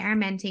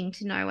experimenting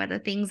to know whether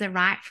things are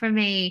right for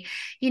me,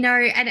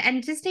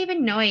 and just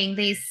even knowing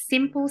these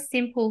simple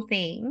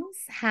things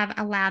have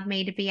allowed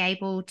me to be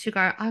able to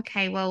go,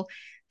 okay, well,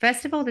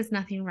 first of all, there's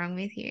nothing wrong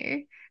with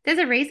you. There's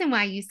a reason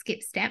why you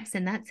skip steps,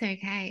 and that's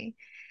okay.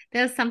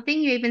 There was something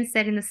you even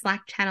said in the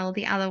Slack channel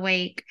the other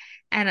week,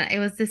 and it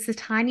was just the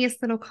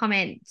tiniest little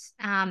comment.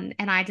 And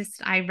I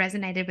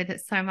resonated with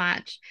it so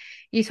much.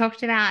 You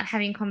talked about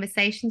having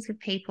conversations with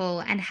people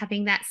and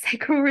having that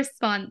sacral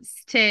response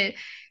to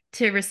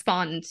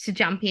respond, to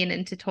jump in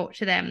and to talk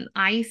to them.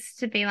 I used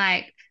to be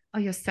like, oh,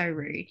 you're so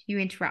rude. You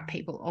interrupt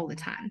people all the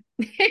time.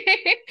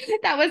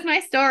 That was my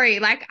story.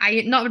 Like,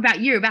 not about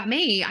you, about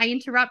me. I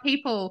interrupt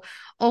people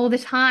all the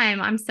time.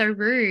 I'm so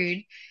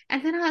rude.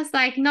 And then I was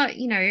like, not,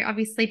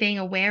 obviously being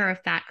aware of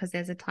that, because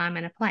there's a time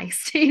and a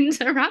place to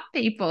interrupt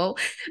people,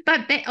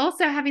 but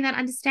also having that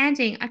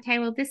understanding, okay,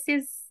 well, it's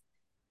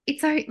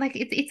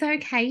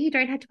okay. You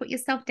don't have to put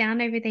yourself down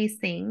over these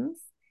things.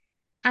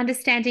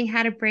 Understanding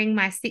how to bring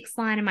my sixth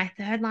line and my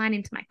third line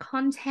into my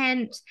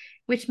content,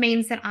 which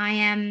means that I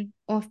am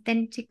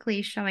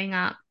authentically showing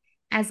up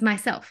as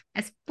myself,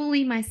 as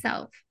fully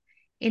myself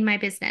in my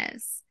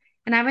business.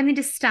 And I've only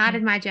just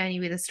started my journey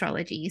with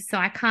astrology, so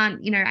I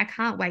can't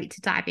wait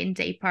to dive in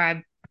deeper.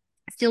 I'm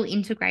still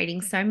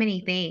integrating so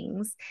many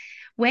things.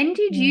 When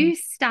did you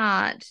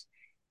start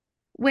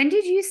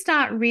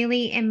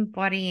really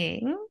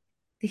embodying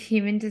the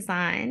human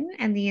design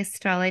and the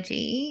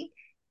astrology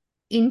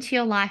into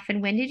your life,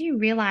 and when did you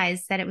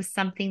realize that it was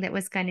something that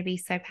was going to be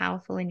so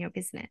powerful in your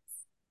business?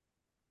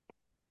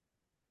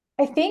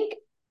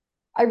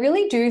 I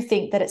really do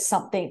think that it's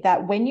something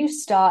that when you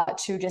start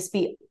to just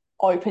be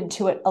open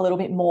to it a little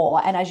bit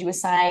more, and as you were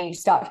saying, you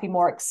start to be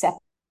more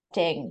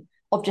accepting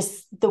of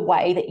just the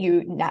way that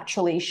you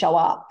naturally show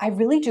up, I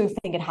really do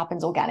think it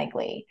happens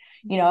organically.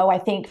 I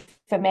think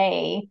for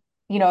me,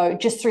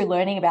 just through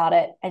learning about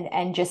it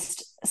and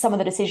just some of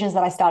the decisions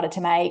that I started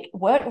to make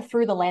were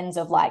through the lens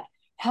of like,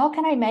 how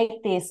can I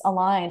make this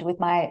aligned with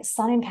my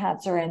sun in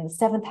Cancer in the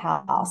 7th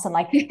house? And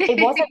like,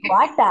 it wasn't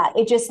like that.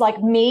 It just like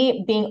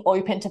me being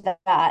open to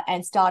that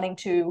and starting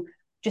to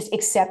just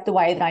accept the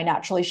way that I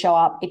naturally show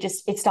up.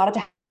 It started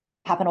to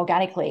happen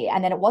organically.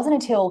 And then it wasn't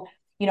until,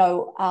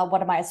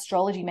 one of my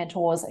astrology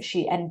mentors,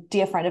 and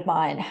dear friend of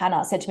mine,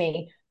 Hannah, said to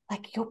me,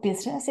 like, your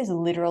business is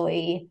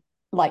literally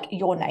like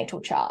your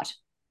natal chart,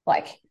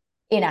 like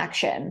in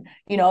action,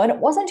 and it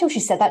wasn't until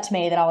she said that to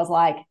me that I was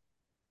like,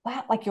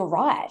 wow, like you're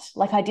right.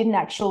 Like I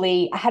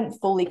hadn't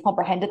fully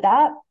comprehended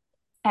that.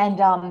 And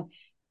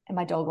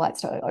my dog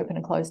likes to open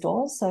and close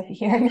doors. So if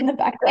you're hearing in the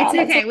background,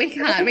 it's okay. We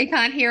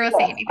can't hear or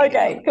see anything.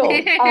 Okay,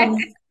 cool.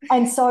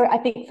 And so I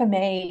think for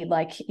me,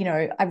 like,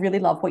 I really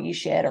love what you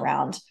shared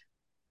around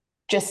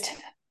just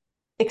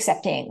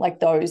accepting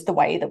like the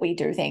way that we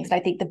do things. And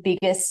I think the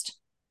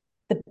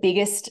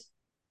biggest,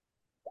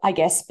 I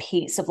guess,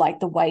 piece of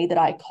like the way that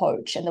I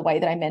coach and the way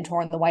that I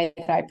mentor and the way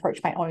that I approach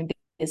my own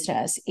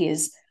business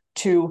is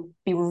to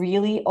be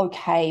really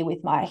okay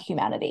with my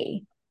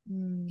humanity.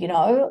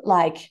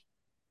 Like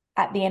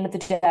at the end of the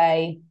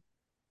day,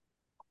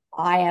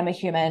 I am a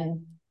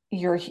human.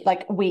 You're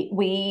like,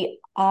 we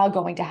are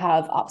going to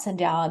have ups and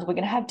downs. We're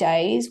going to have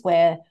days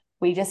where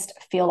we just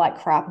feel like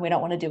crap and we don't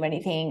want to do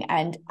anything.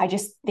 And I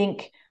just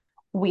think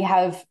we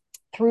have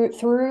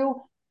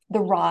through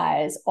the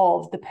rise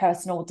of the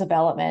personal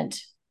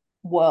development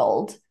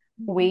world,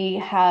 we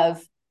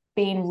have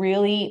been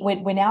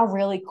we're now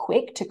really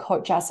quick to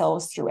coach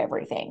ourselves through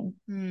everything.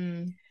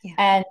 Yeah.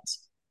 And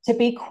to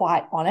be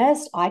quite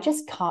honest, I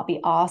just can't be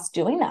asked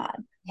doing that.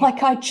 Yeah.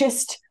 Like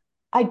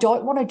I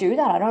don't want to do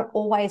that. I don't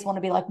always want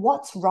to be like,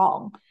 what's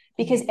wrong?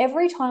 Because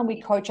every time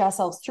we coach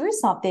ourselves through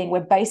something,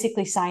 we're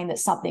basically saying that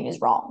something is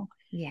wrong.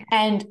 Yeah.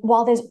 And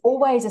while there's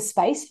always a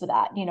space for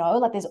that,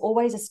 like there's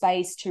always a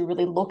space to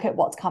really look at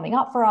what's coming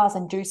up for us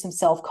and do some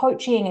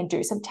self-coaching and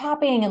do some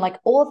tapping, and like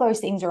all of those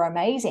things are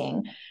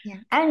amazing. Yeah.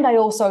 And I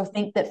also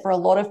think that for a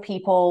lot of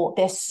people,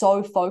 they're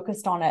so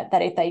focused on it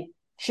that if they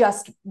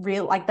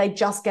they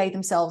just gave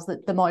themselves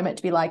the moment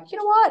to be like, you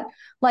know what,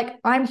 like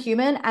I'm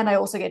human and I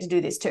also get to do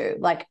this too.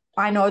 Like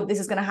I know this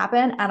is going to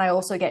happen and I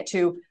also get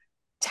to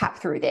tap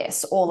through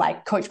this or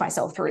like coach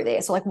myself through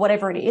this or like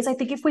whatever it is. I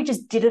think if we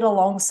just did it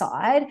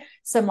alongside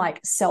some like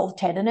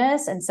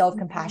self-tenderness and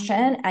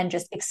self-compassion and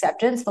just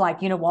acceptance for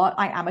like, you know what,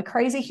 I am a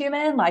crazy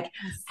human. Like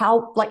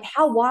how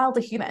wild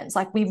are humans?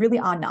 Like we really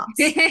are nuts.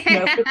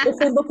 If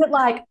we look at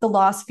like the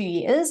last few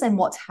years and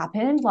what's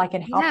happened, like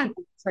and how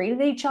people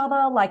treated each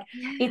other, like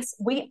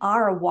we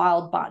are a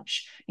wild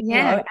bunch,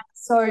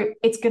 so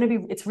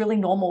it's really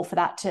normal for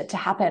that to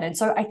happen. And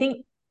so I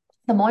think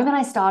the moment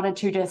I started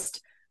to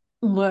just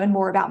learn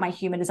more about my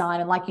human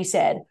design, and like you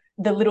said,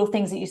 the little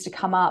things that used to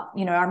come up,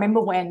 I remember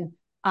when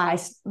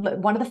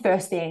one of the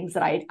first things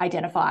that I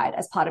identified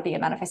as part of being a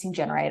manifesting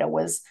generator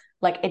was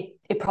like,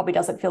 it probably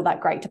doesn't feel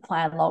that great to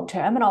plan long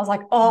term. And I was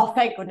like, oh,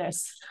 thank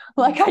goodness.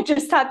 Like I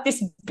just had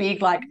this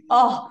big like,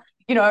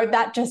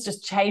 that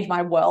just changed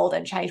my world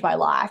and changed my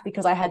life,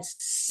 because I had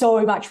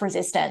so much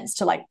resistance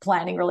to like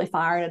planning really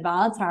far in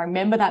advance. And I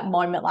remember that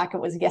moment like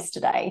it was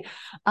yesterday.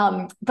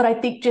 But I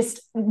think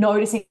just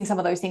noticing some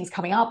of those things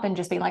coming up and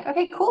just being like,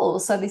 okay, cool.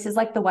 So this is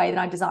like the way that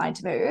I'm designed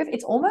to move.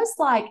 It's almost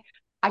like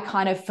I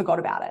kind of forgot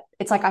about it.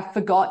 It's like I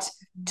forgot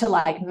to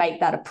like make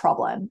that a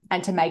problem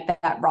and to make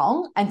that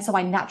wrong. And so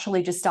I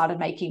naturally just started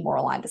making more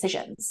aligned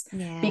decisions,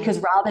 because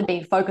rather than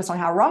being focused on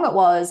how wrong it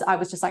was, I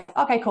was just like,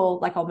 okay, cool,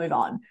 like I'll move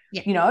on,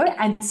 you know?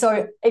 And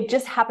so it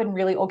just happened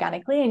really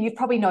organically. And you've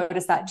probably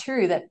noticed that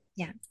too, that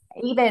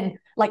even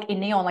like in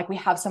Neon, like we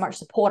have so much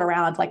support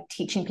around like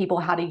teaching people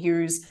how to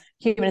use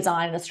human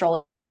design and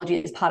astrology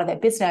as part of their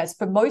business.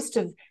 For most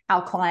of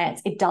our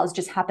clients, it does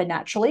just happen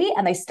naturally,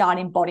 and they start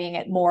embodying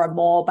it more and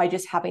more by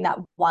just having that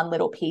one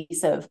little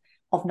piece of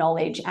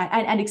knowledge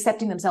and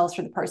accepting themselves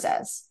through the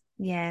process.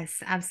 Yes,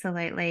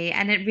 absolutely.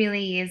 And it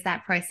really is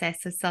that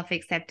process of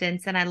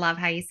self-acceptance. And I love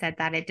how you said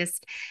that. It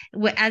just,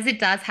 as it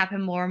does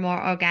happen more and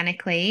more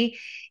organically,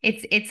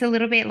 it's a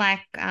little bit like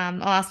I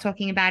was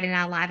talking about in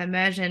our live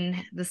immersion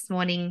this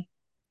morning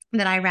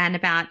that I ran,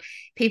 about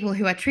people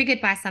who are triggered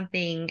by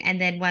something,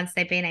 and then once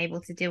they've been able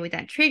to deal with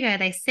that trigger,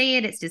 they see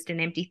it, it's just an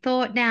empty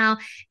thought now,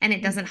 and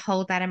it doesn't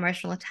hold that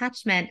emotional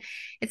attachment.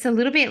 It's a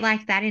little bit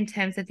like that in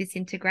terms of this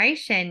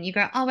integration. You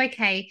go, oh,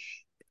 okay,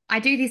 I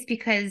do this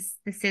because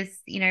this is,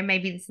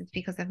 maybe this is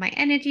because of my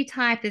energy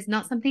type. There's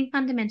not something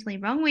fundamentally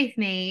wrong with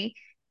me.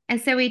 And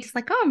so we just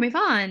like, oh, move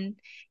on.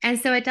 And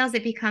so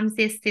it becomes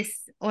this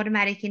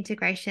automatic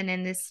integration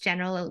and this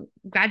general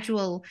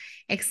gradual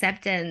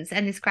acceptance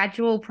and this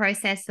gradual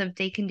process of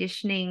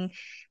deconditioning,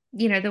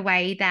 the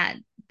way that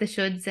the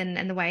shoulds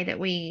and the way that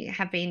we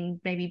have been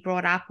maybe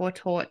brought up or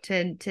taught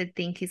to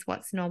think is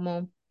what's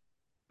normal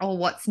or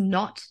what's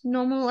not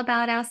normal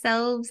about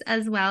ourselves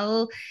as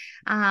well,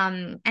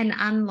 and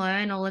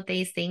unlearn all of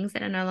these things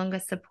that are no longer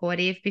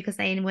supportive, because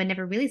they were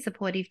never really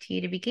supportive to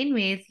you to begin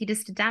with. You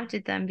just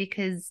adapted them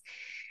because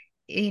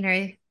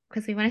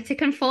because we wanted to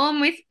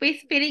conform with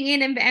fitting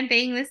in and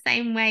being the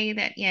same way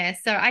that,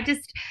 so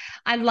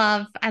I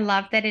love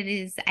that it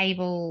is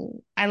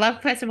able, I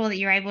love first of all that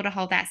you're able to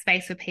hold that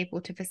space for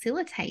people to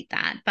facilitate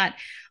that, but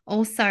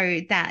also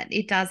that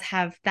it does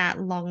have that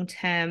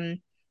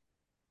long-term.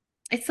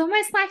 It's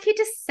almost like you're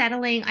just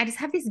settling. I just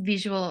have this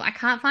visual. I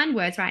can't find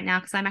words right now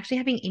because I'm actually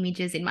having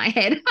images in my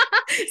head.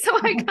 So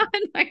I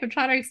can't, I'm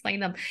trying to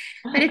explain them.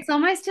 But it's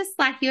almost just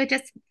like you're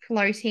just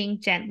floating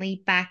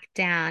gently back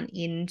down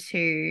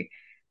into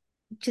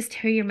just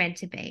who you're meant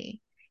to be.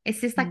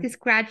 It's just like this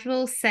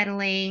gradual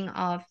settling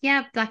of,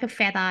 like a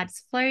feather,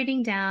 just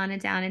floating down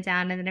and down and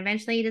down. And then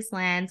eventually it just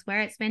lands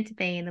where it's meant to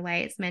be in the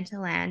way it's meant to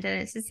land.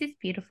 And it's just this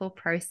beautiful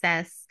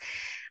process.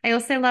 I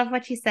also love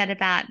what you said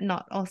about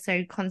not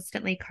also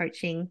constantly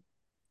coaching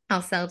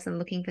ourselves and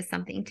looking for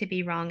something to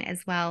be wrong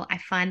as well. I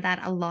find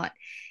that a lot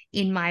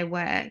in my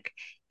work,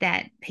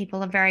 that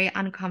people are very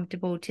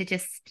uncomfortable to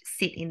just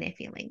sit in their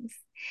feelings.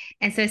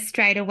 And so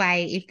straight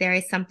away, if there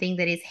is something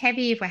that is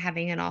heavy, if we're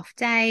having an off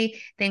day,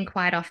 then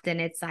quite often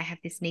I have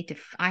this need to,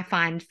 I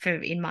find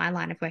in my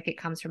line of work, it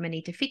comes from a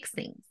need to fix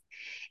things.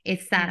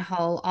 It's that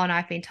whole, no,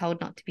 I've been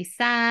told not to be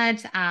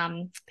sad.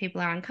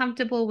 People are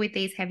uncomfortable with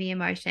these heavy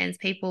emotions.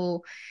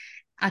 People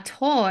are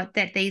taught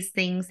that these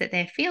things that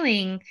they're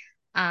feeling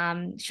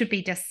should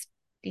be just,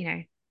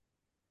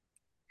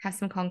 have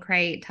some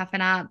concrete,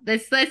 toughen up.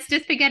 Let's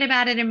just forget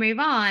about it and move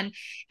on.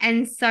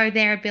 And so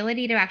their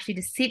ability to actually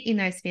just sit in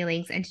those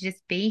feelings and to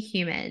just be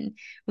human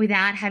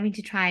without having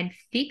to try and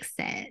fix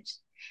it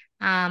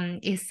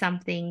is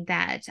something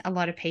that a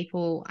lot of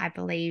people, I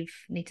believe,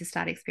 need to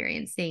start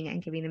experiencing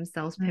and giving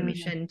themselves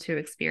permission to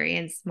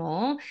experience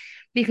more,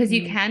 because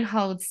you can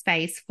hold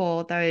space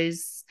for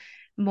those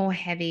more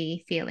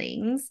heavy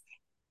feelings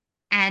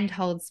and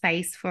hold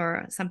space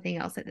for something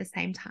else at the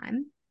same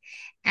time.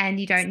 And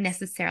you don't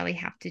necessarily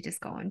have to just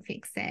go and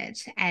fix it.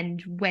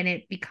 And when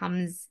it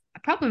becomes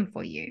a problem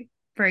for you,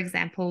 for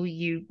example,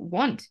 you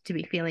want to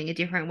be feeling a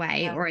different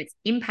way, or it's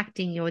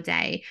impacting your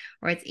day,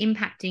 or it's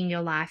impacting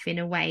your life in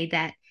a way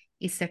that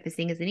is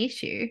surfacing as an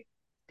issue,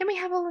 then we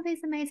have all of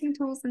these amazing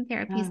tools and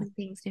therapies and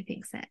things to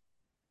fix it.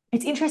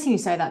 It's interesting you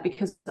say that,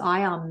 because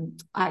I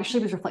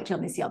actually was reflecting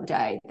on this the other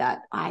day, that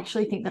I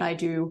actually think that I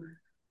do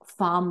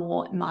far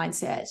more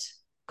mindset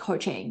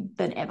coaching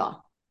than ever.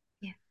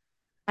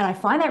 And I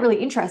find that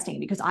really interesting,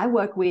 because I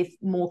work with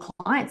more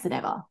clients than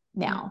ever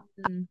now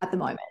at the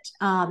moment.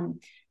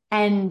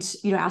 And,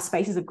 our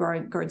spaces have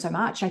grown so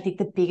much. I think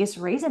the biggest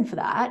reason for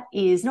that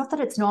is not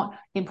that it's not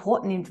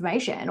important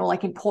information or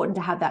like important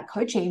to have that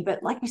coaching,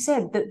 but like you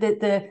said,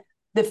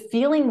 the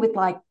feeling with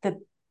like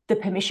the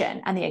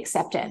permission and the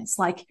acceptance,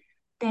 like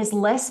there's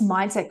less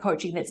mindset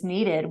coaching that's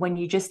needed when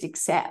you just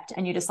accept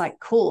and you're just like,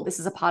 cool, this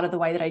is a part of the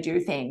way that I do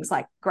things.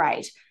 Like,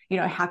 great.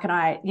 How can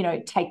I,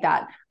 take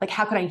that? Like,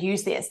 how can I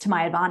use this to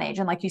my advantage?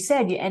 And like you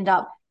said, you end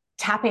up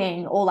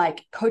tapping or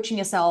like coaching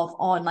yourself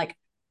on like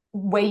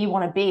where you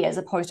want to be, as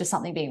opposed to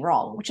something being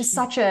wrong, which is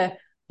such a,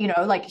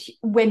 like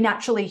we're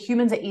naturally,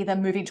 humans are either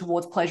moving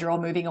towards pleasure or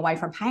moving away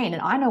from pain.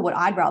 And I know what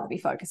I'd rather be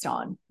focused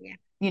on.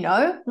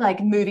 Like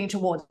moving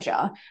towards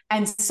pleasure.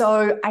 And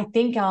so I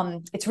think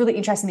it's really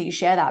interesting that you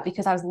share that,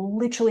 because I was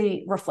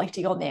literally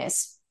reflecting on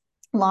this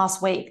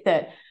last week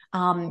that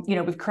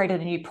we've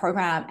created a new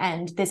program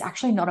and there's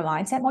actually not a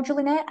mindset module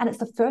in there. And it's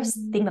the first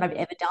thing that I've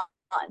ever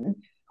done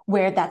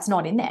where that's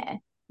not in there.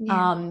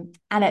 Yeah.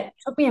 And it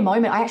took me a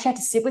moment. I actually had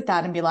to sit with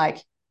that and be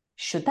like,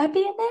 should that be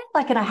in there?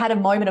 Like, and I had a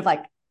moment of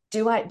like,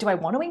 do I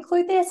want to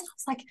include this? And I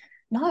was like,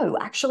 no,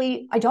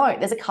 actually, I don't.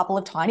 There's a couple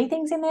of tiny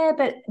things in there,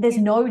 but there's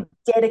Yeah. no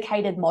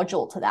dedicated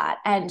module to that.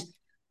 And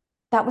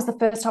that was the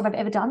first time I've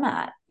ever done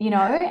that,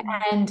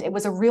 and it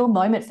was a real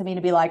moment for me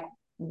to be like,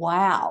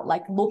 wow,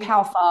 like, look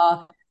how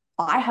far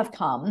I have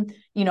come,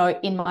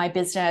 in my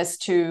business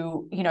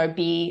to,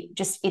 be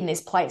just in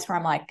this place where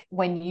I'm like,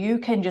 when you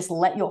can just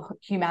let your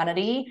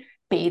humanity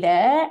be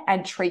there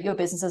and treat your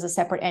business as a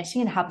separate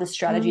entity and have the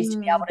strategies to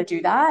be able to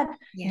do that,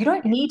 you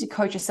don't need to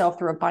coach yourself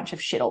through a bunch of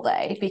shit all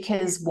day,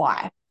 because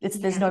why?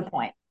 There's no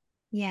point.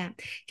 Yeah.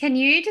 Can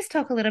you just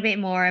talk a little bit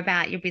more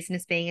about your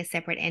business being a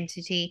separate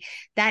entity?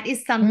 That is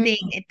Mm.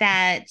 something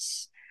that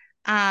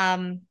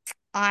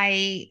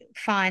I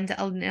find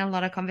in a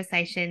lot of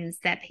conversations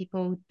that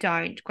people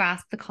don't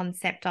grasp the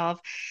concept of,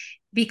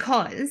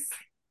 because,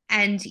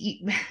 and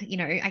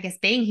I guess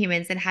being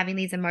humans and having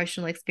these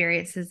emotional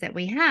experiences that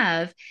we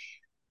have,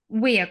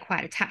 we are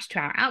quite attached to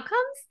our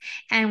outcomes,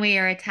 and we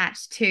are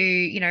attached to,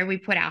 we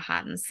put our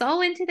heart and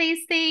soul into these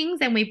things,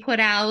 and we put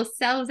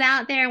ourselves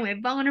out there, and we're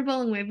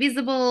vulnerable and we're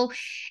visible,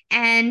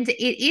 and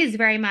it is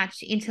very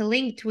much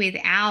interlinked with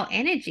our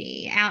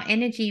energy. Our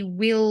energy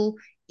will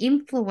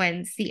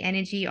influence the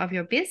energy of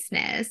your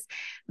business,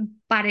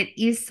 but it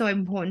is so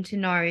important to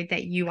know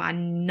that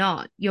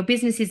your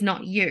business is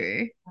not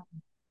you,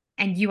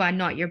 and you are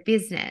not your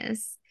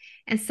business.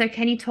 And so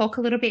can you talk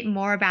a little bit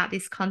more about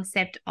this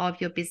concept of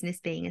your business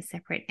being a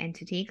separate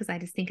entity? Because I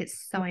just think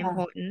it's so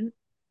important.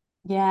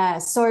 Yeah.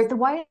 So the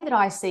way that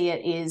I see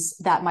it is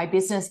that my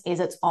business is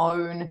its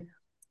own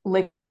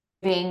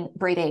living,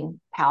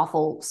 breathing,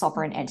 powerful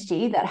sovereign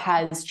entity that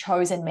has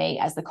chosen me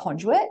as the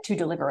conduit to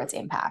deliver its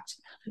impact.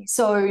 Yeah.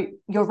 So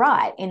you're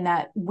right in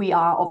that we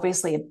are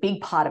obviously a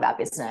big part of our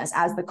business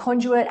as the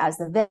conduit, as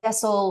the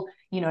vessel,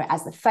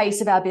 as the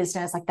face of our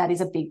business. Like, that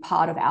is a big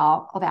part of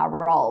our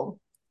role.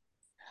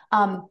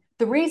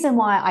 The reason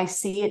why I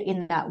see it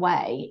in that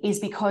way is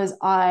because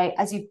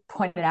as you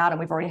pointed out, and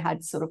we've already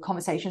had sort of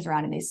conversations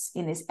around in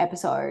this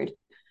episode,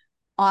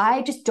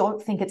 I just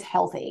don't think it's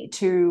healthy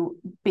to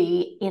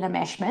be in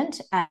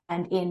enmeshment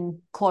and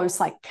in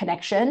close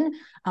connection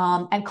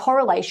and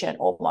correlation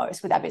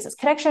almost with our business.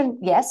 Connection,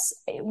 yes,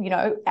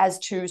 as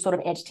two sort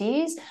of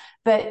entities,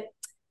 but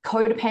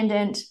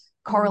codependent,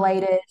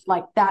 correlated,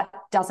 that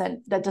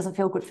doesn't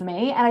feel good for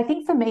me. And I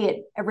think for me,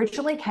 it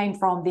originally came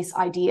from this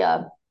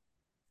idea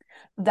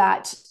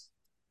that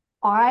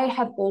I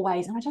have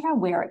always, and I don't know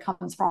where it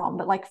comes from,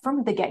 but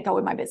from the get-go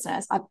in my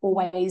business, I've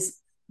always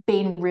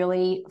been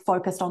really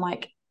focused on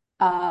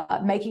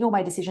making all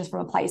my decisions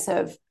from a place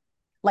of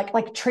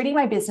treating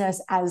my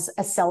business as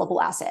a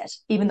sellable asset,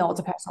 even though it's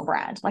a personal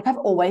brand. I've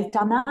always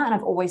done that, and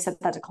I've always said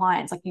that to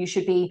clients. You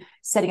should be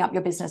setting up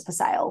your business for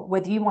sale.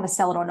 Whether you want to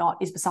sell it or not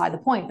is beside the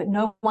point, but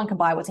no one can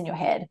buy what's in your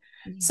head.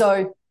 Mm-hmm.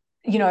 So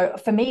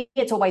for me,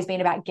 it's always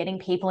been about getting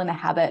people in the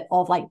habit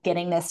of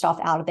getting their stuff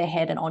out of their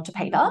head and onto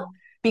paper,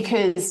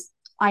 because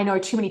I know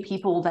too many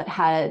people that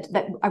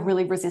are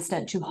really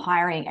resistant to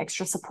hiring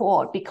extra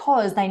support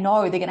because they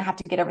know they're going to have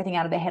to get everything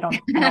out of their head on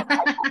paper.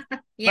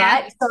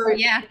 Yeah. Right. So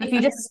if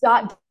you just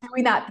start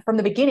doing that from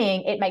the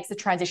beginning, it makes the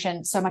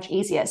transition so much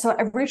easier. So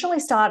I originally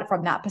started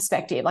from that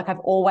perspective. I've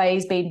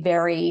always been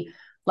very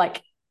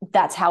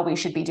that's how we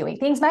should be doing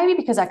things, maybe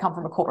because I come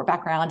from a corporate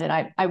background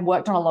and I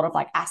worked on a lot of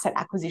asset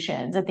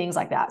acquisitions and things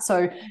like that.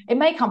 So it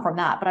may come from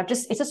that, but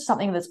it's just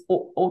something that's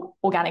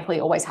organically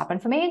always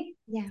happened for me.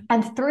 Yeah.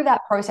 And through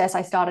that process,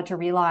 I started to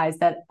realize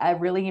that a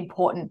really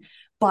important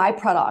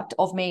byproduct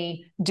of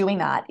me doing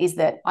that is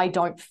that I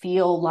don't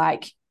feel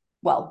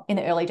in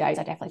the early days,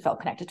 I definitely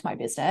felt connected to my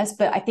business.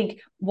 But I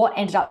think what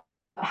ended up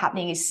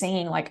happening is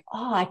seeing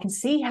I can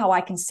see how I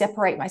can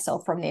separate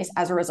myself from this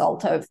as a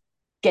result of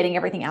getting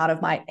everything out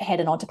of my head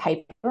and onto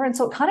paper. And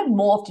so it kind of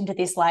morphed into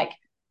this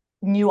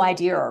new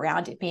idea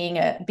around it being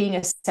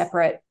a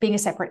separate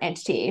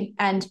entity.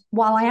 And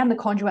while I am the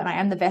conduit and I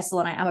am the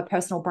vessel and I am a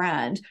personal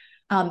brand,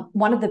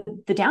 one of the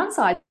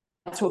downsides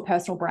to a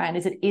personal brand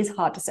is it is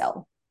hard to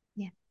sell.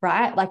 Yeah.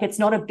 Right. It's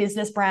not a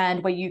business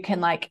brand where you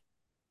can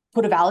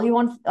put a value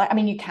on. I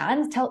mean, you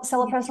can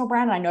sell a personal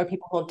brand, and I know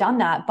people who have done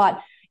that, but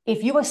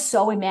if you are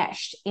so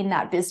enmeshed in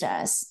that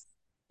business,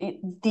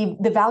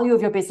 the value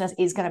of your business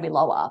is going to be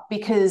lower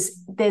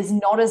because there's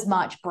not as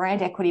much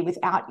brand equity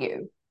without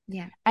you.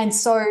 Yeah. And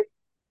so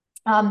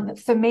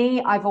for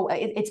me,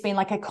 it's been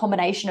a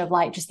combination of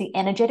just the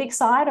energetic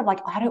side of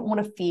I don't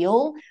want to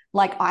feel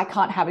like I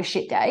can't have a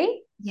shit day,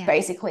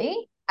 basically,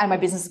 and my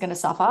business is going to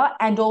suffer.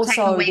 And also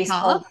take a week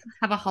off,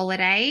 have a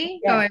holiday,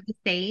 go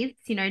overseas,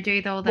 do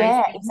all those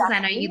things. Exactly. I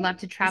know you love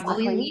to travel.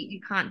 Exactly. You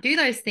can't do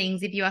those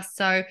things if you are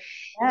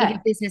if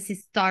your business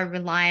is so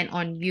reliant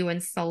on you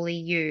and solely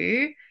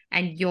you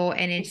and your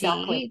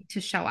energy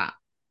to show up.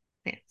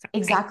 Yeah,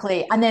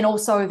 exactly. And then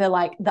also the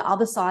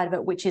other side of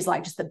it, which is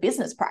just the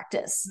business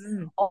practice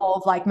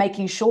of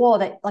making sure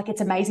that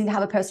it's amazing to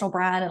have a personal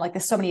brand and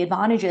there's so many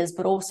advantages,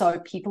 but also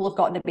people have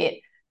gotten a bit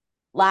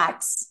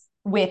lax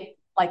with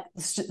like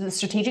the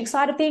strategic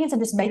side of things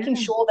and just making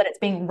sure that it's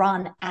being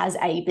run as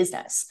a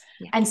business.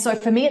 Yeah. And so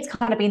for me, it's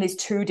kind of been these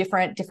two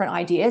different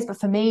ideas. But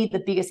for me, the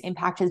biggest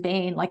impact has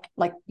been like,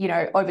 you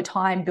know, over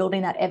time,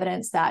 building that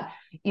evidence that,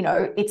 you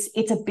know,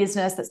 it's a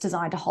business that's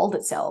designed to hold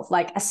itself.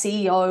 Like a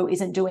CEO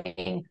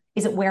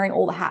isn't wearing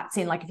all the hats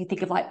in, like if you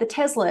think of like the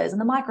Teslas and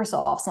the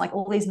Microsofts and like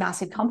all these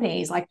massive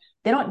companies, like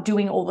they're not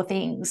doing all the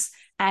things.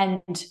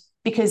 And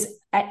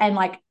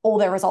like all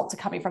their results are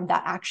coming from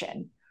that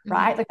action.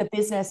 Right. Like the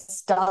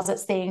business does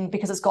its thing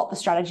because it's got the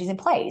strategies in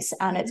place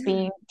and it's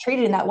being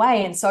treated in that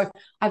way. And so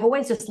I've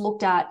always just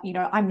looked at, you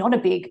know, I'm not a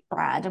big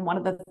brand. And one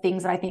of the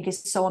things that I think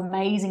is so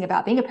amazing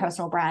about being a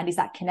personal brand is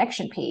that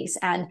connection piece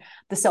and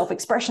the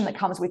self-expression that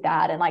comes with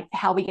that and like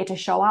how we get to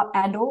show up.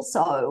 And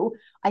also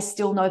I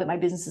still know that my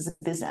business is a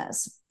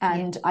business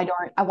and I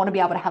want to be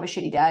able to have a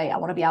shitty day. I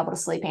want to be able to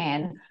sleep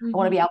in. I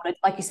want to be able to,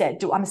 like you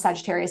said, I'm a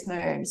Sagittarius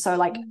moon. So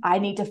like I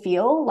need to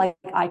feel like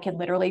I can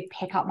literally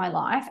pick up my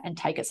life and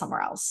take it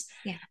somewhere else.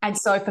 Yeah. And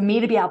so for me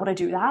to be able to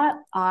do that,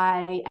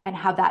 and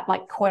have that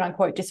like quote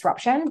unquote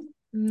disruption,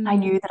 I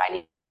knew that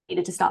I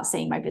needed to start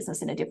seeing my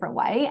business in a different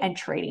way and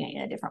treating it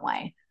in a different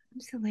way.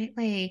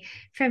 Absolutely.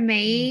 For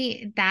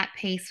me, that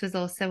piece was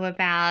also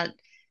about,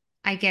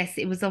 I guess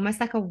it was almost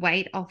like a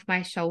weight off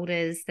my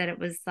shoulders, that it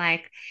was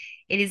like,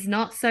 it is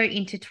not so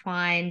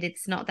intertwined.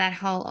 It's not that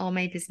whole, oh,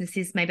 my business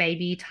is my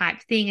baby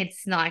type thing.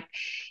 It's like,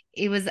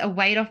 it was a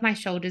weight off my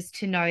shoulders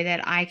to know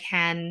that I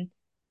can,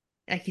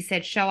 like you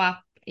said, show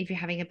up if you're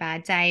having a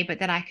bad day, but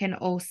that I can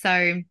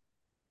also,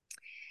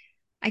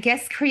 I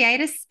guess,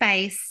 create a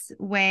space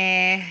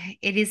where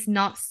it is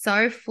not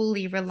so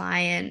fully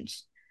reliant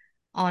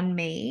on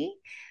me,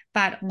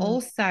 but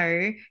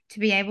also to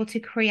be able to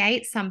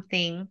create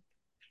something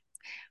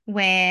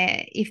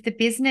where if the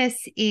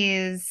business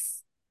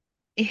is,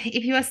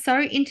 if you are so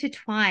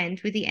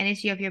intertwined with the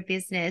energy of your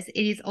business,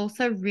 it is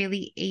also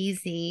really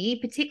easy,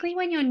 particularly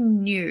when you're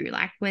new,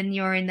 like when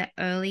you're in the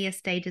earlier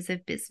stages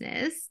of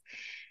business,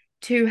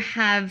 to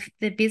have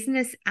the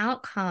business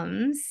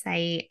outcomes,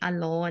 say a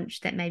launch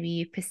that maybe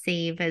you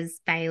perceive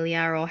as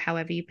failure or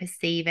however you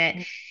perceive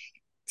it,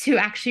 to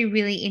actually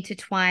really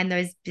intertwine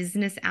those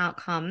business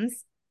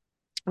outcomes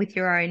with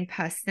your own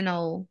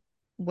personal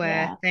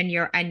worth and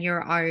your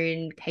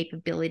own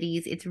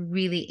capabilities. It's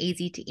really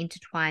easy to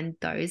intertwine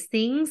those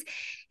things.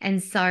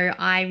 And so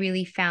I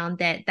really found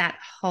that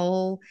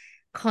whole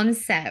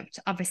concept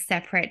of a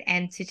separate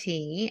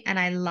entity, and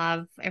I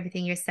love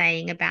everything you're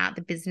saying about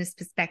the business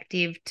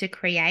perspective to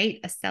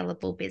create a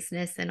sellable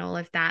business and all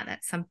of that.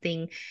 That's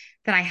something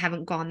that I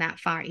haven't gone that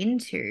far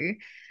into.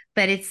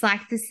 But it's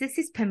like this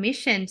is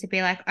permission to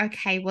be like,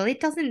 okay, well, it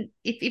doesn't,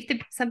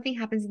 if something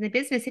happens in the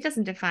business, it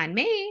doesn't define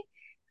me.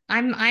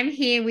 I'm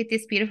here with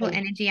this beautiful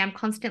energy. I'm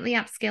constantly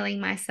upskilling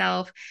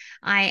myself.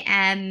 I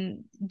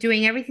am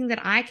doing everything that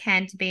I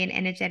can to be an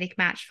energetic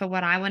match for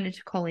what I wanted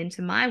to call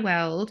into my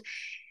world.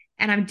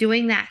 And I'm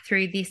doing that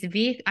through this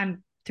vehicle.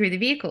 I'm through the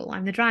vehicle.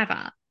 I'm the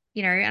driver,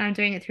 you know, and I'm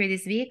doing it through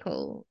this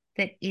vehicle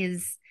that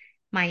is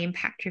my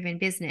impact-driven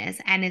business.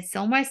 And it's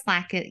almost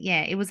like,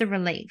 it was a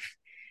relief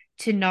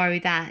to know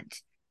that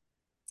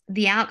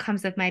the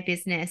outcomes of my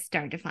business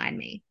don't define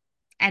me.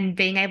 And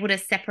being able to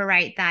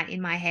separate that in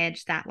my head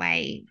that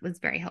way was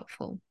very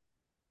helpful.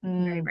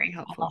 Very, very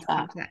helpful to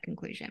come to that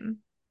conclusion.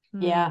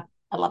 Yeah,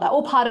 I love that.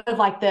 All part of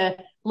like the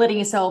letting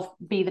yourself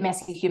be the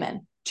messy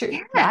human too,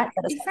 right?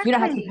 Exactly. You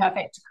don't have to be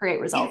perfect to create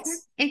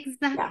results.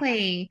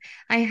 Exactly.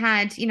 Yeah. I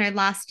had,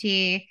 last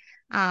year,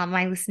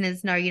 my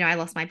listeners know, I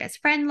lost my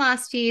best friend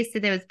last year. So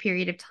there was a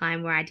period of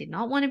time where I did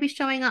not want to be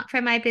showing up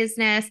for my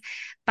business,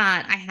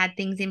 but I had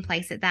things in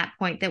place at that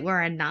point that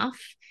were enough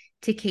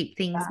to keep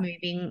things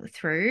moving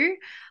through.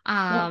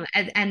 And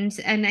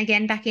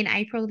again, back in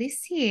April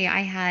this year,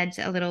 I had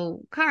a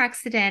little car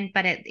accident,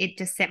 but it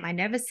just set my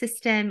nervous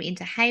system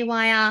into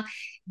haywire.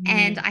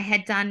 And I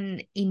had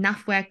done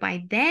enough work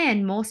by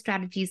then, more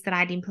strategies that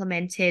I'd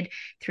implemented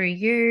through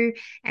you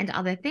and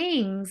other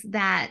things,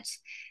 that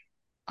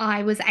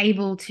I was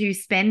able to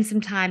spend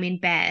some time in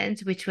bed,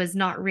 which was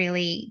not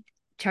really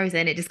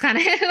chosen. It just kind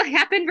of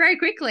happened very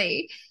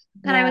quickly.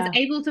 But I was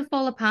able to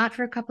fall apart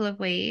for a couple of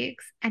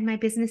weeks, and my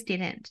business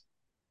didn't.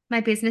 My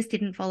business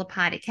didn't fall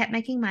apart. It kept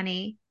making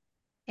money.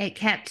 It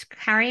kept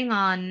carrying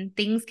on.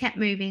 Things kept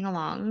moving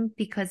along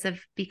because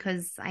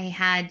I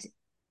had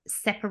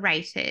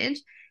separated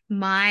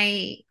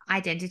my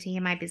identity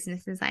and my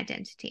business's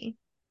identity.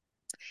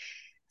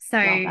 So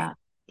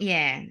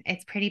yeah,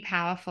 it's pretty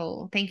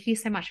powerful. Thank you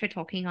so much for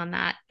talking on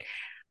that.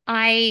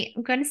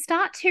 I'm going to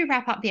start to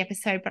wrap up the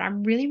episode, but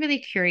I'm really, really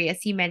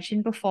curious. You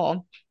mentioned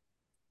before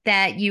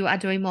that you are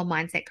doing more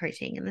mindset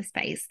coaching in the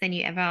space than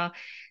you ever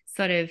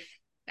sort of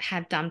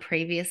have done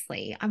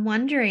previously. I'm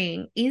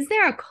wondering, is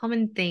there a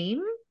common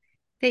theme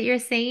that you're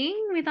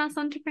seeing with us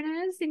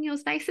entrepreneurs in your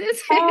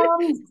spaces?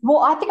 Well,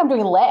 I think I'm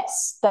doing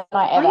less than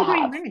I ever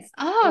have. Doing less.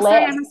 Oh,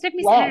 sorry, I must have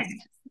misheard.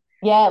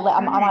 Yeah, I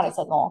might have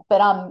said more,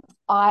 but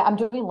I'm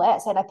doing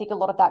less, and I think a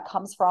lot of that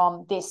comes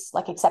from this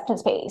like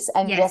acceptance piece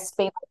and just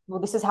being like, well,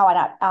 this is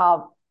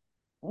how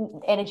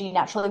energy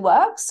naturally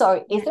works.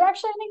 So is there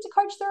actually anything to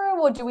coach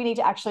through, or do we need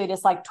to actually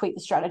just like tweak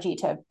the strategy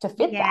to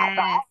fit that,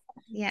 right?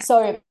 Yeah.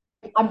 So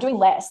I'm doing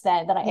less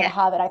than I ever Yeah.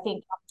 have. And I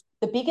think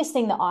the biggest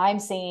thing that I'm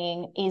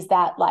seeing is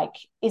that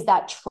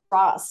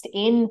trust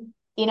in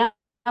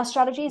our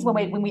strategies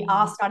when we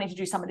are starting to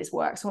do some of this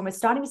work. So when we're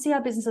starting to see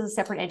our business as a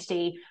separate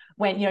entity,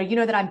 when you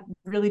know that I'm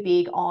really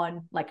big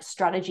on like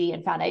strategy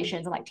and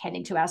foundations and like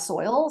tending to our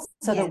soils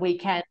so that we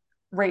can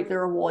reap the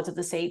rewards of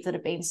the seeds that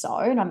have been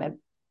sown. I'm a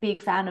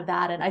big fan of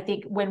that. And I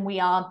think when we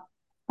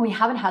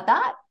haven't had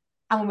that,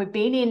 and when we've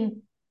been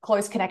in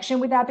close connection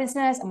with our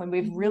business, and when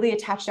we've really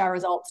attached our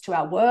results to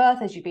our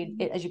worth, as you've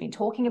been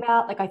talking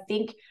about, like I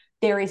think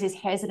there is this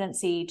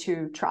hesitancy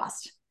to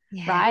trust.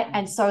 Right.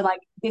 And so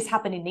like this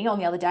happened in Neon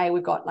the other day.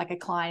 We've got like a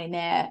client in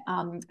there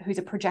who's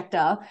a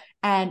projector,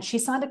 and she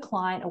signed a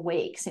client a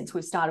week since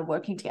we've started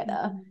working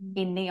together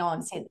in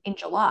Neon in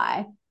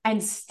July,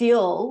 and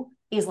still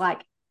is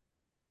like,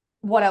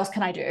 what else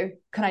can I do?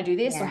 Can I do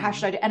this? Or how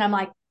should I do? And I'm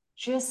like,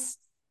 just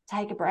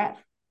take a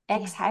breath,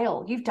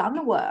 exhale. You've done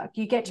the work.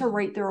 You get to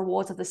reap the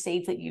rewards of the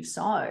seeds that you've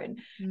sown.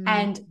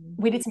 And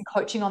we did some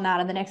coaching on that.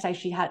 And the next day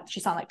she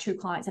signed like 2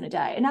 clients in a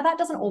day. And now that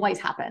doesn't always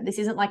happen. This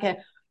isn't like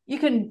you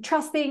can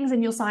trust things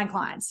and you'll sign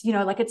clients,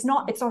 like it's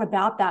not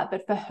about that.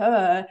 But for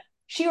her,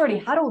 she already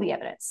had all the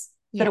evidence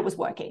that it was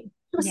working.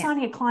 She was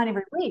signing a client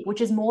every week,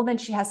 which is more than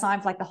she has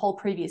signed for like the whole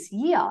previous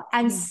year.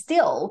 And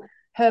still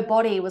her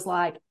body was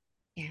like,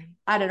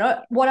 I don't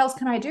know, what else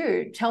can I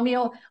do? Tell me,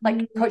 or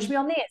like coach me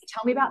on this,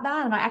 tell me about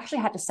that. And I actually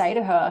had to say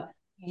to her,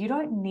 you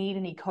don't need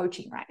any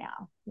coaching right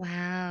now.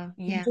 Wow.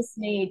 You just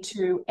need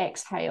to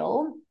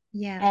exhale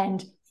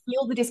and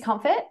feel the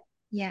discomfort.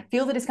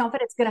 Feel the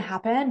discomfort. It's going to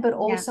happen. But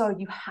also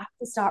you have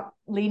to start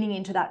leaning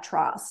into that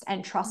trust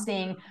and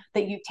trusting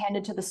that you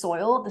tended to the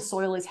soil. The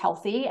soil is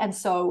healthy. And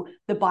so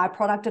the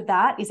byproduct of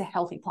that is a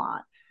healthy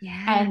plant.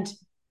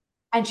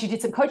 And she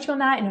did some coaching on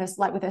that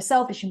with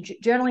herself, and she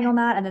journaling on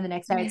that. And then the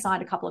next day it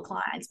signed a couple of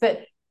clients.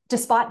 But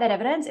despite that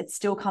evidence, it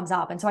still comes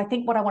up. And so I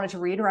think what I wanted to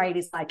reiterate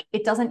is like,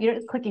 you don't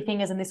just click your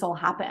fingers and this all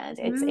happens.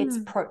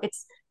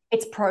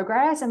 It's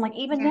progress. And like,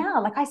 even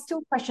now, like I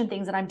still question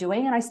things that I'm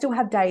doing, and I still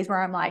have days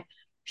where I'm like,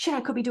 shit,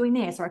 I could be doing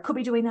this, or I could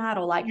be doing that,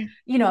 or like,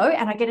 and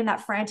I get in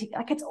that frantic,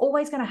 like it's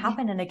always going to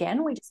happen. And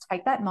again, we just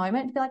take that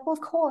moment to be like, well,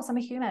 of course I'm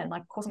a human.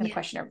 Like, of course I'm going to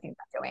question everything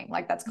I'm doing.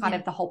 Like that's kind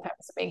of the whole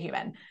purpose of being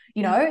human,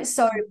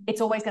 so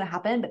it's always going to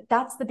happen. But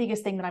that's the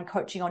biggest thing that I'm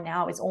coaching on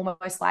now, is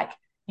almost like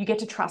you get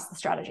to trust the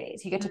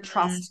strategies. You get to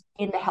trust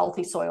in the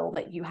healthy soil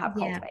that you have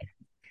cultivated.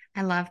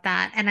 I love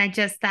that. And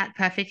that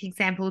perfect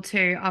example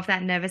too of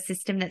that nervous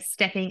system that's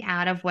stepping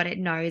out of what it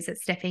knows.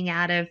 It's stepping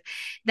out of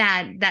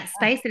that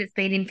space that it's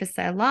been in for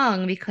so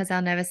long, because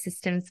our nervous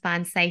systems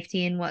find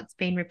safety in what's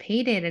been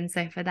repeated. And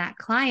so for that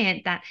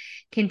client, that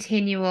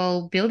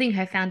continual building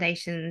her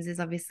foundations is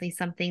obviously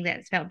something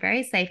that's felt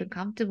very safe and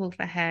comfortable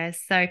for her.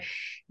 So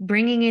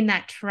bringing in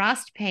that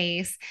trust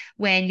piece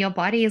when your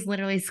body is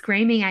literally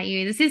screaming at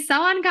you, this is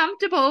so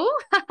uncomfortable.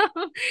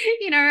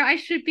 I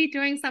should be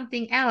doing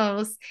something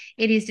else.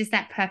 It is just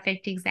that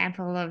perfect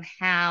example of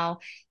how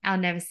our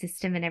nervous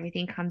system and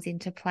everything comes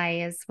into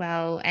play as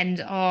well. And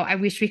I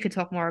wish we could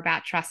talk more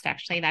about trust.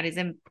 Actually, that is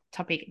a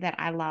topic that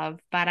I love,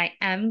 but I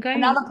am going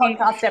another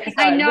podcast episode.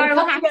 I know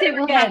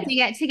we'll have to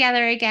get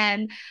together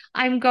again.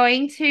 I'm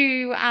going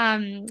to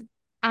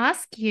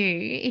ask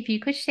you if you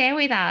could share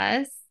with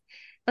us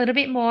a little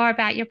bit more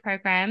about your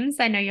programs.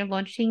 I know you're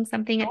launching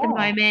something at the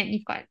moment.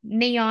 You've got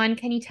Neon.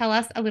 Can you tell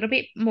us a little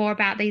bit more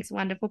about these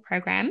wonderful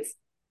programs?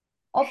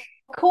 Of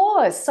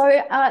course. So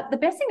the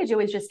best thing to do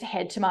is just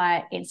head to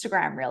my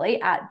Instagram,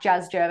 really, at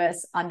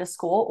JazzeJervis_,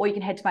 or you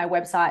can head to my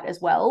website as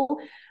well.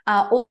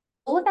 All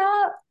of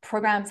our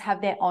programs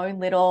have their own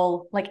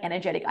little like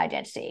energetic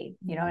identity,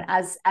 and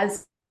as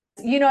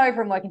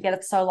from working together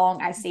for so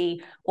long, I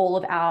see all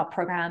of our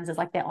programs as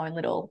like their own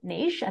little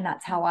niche. And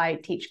that's how I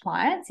teach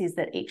clients, is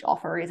that each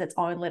offer is its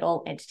own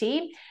little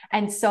entity.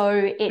 And so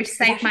it's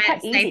saved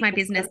my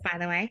business, by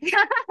the way.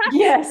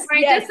 Yes.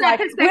 Yes. Like,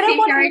 we don't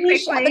want a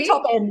niche at the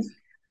top end.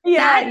 You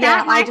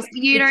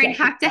don't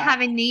have to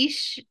have a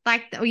niche,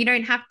 or you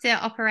don't have to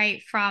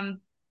operate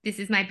from this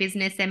is my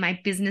business and my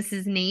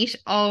business's niche.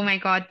 Oh my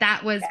God,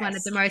 that was one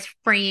of the most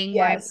freeing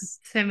moments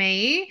for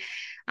me.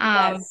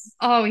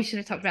 We should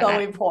have talked about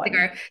that.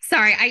 Important.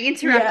 Sorry, I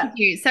interrupted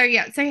you. So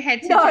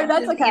head to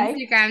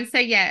Instagram.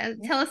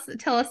 So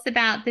tell us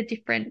about the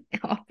different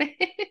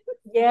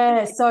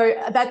offers. So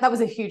that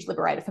was a huge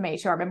liberator for me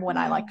too. I remember when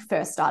I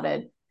first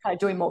started kind of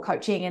doing more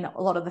coaching, and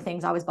a lot of the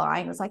things I was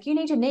buying was like, you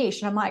need your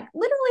niche. And I'm like,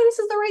 literally, this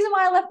is the reason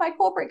why I left my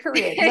corporate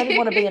career, because I didn't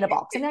want to be in a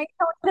box. And now you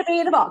don't want to be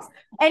in a box.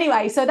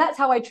 Anyway, so that's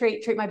how I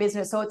treat my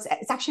business. So it's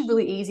actually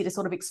really easy to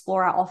sort of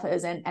explore our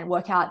offers and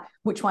work out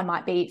which one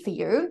might be for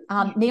you.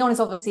 Neon is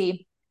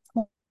obviously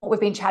what we've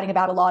been chatting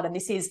about a lot. And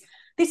this is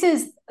this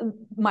is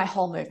my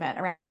whole movement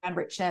around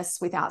richness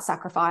without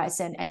sacrifice,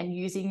 and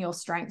using your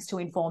strengths to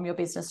inform your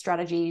business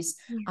strategies.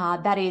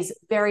 That is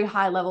very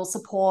high level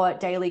support,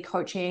 daily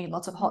coaching,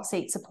 lots of hot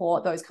seat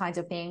support, those kinds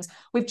of things.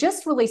 We've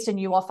just released a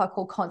new offer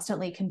called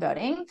Constantly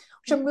Converting,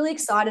 which I'm really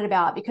excited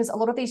about, because a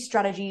lot of these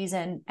strategies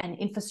and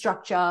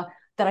infrastructure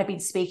that I've been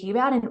speaking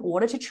about in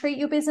order to treat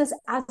your business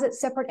as its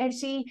separate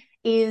entity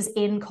is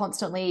in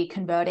Constantly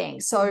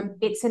Converting. So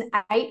it's an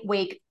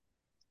 8-week,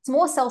 it's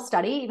more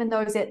self-study, even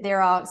though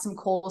there are some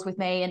calls with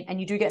me, and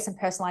you do get some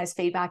personalized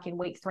feedback in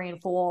week 3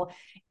 and 4.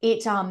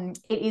 It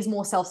is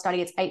more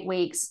self-study. It's 8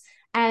 weeks,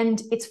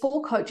 and it's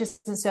for coaches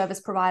and service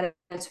providers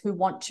who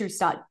want to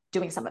start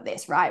doing some of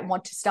this, right?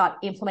 Want to start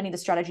implementing the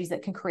strategies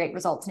that can create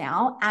results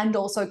now and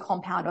also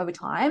compound over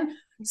time,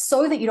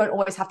 so that you don't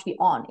always have to be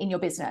on in your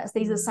business.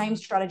 These are the same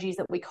strategies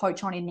that we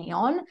coach on in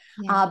Neon,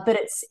 but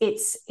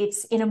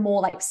it's in a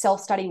more like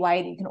self-study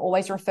way that you can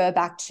always refer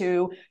back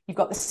to. You've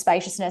got the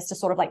spaciousness to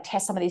sort of like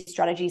test some of these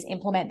strategies,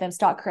 implement them,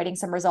 start creating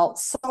some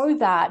results, so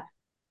that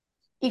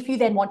if you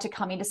then want to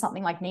come into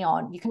something like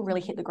Neon, you can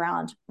really hit the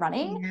ground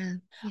running.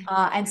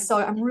 And so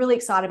I'm really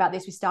excited about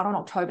this. We start on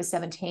October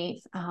 17th.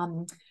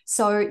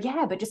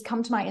 But just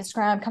come to my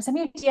Instagram, come send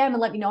me a DM and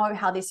let me know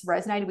how this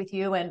resonated with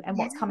you and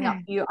what's coming up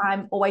for you.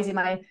 I'm always in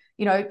my,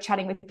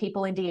 chatting with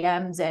people in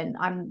DMs, and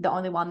I'm the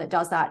only one that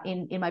does that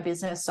in my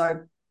business. So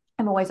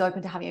I'm always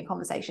open to having a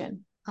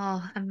conversation.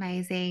 Oh,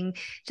 amazing.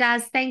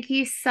 Jazz, thank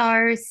you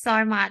so,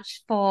 so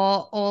much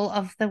for all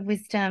of the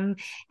wisdom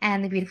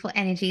and the beautiful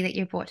energy that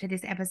you brought to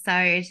this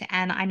episode.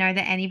 And I know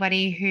that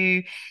anybody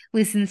who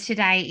listens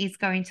today is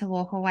going to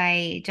walk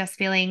away just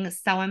feeling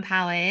so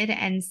empowered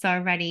and so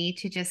ready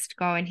to just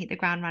go and hit the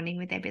ground running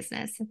with their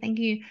business. So thank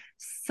you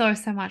so,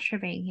 so much for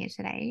being here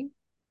today.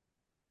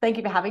 Thank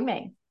you for having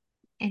me.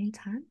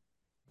 Anytime.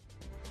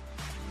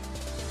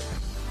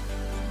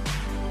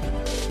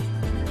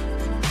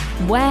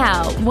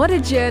 Wow, what a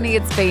journey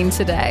it's been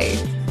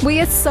today. We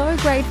are so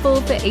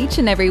grateful for each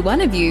and every one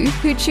of you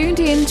who tuned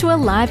in to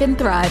Alive and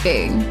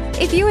Thriving.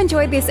 If you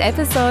enjoyed this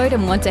episode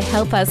and want to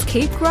help us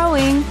keep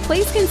growing,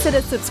 please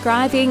consider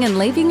subscribing and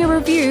leaving a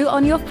review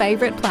on your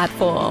favorite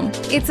platform.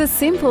 It's a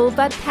simple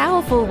but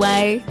powerful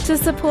way to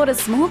support a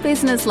small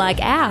business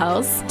like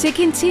ours to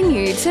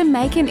continue to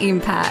make an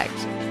impact.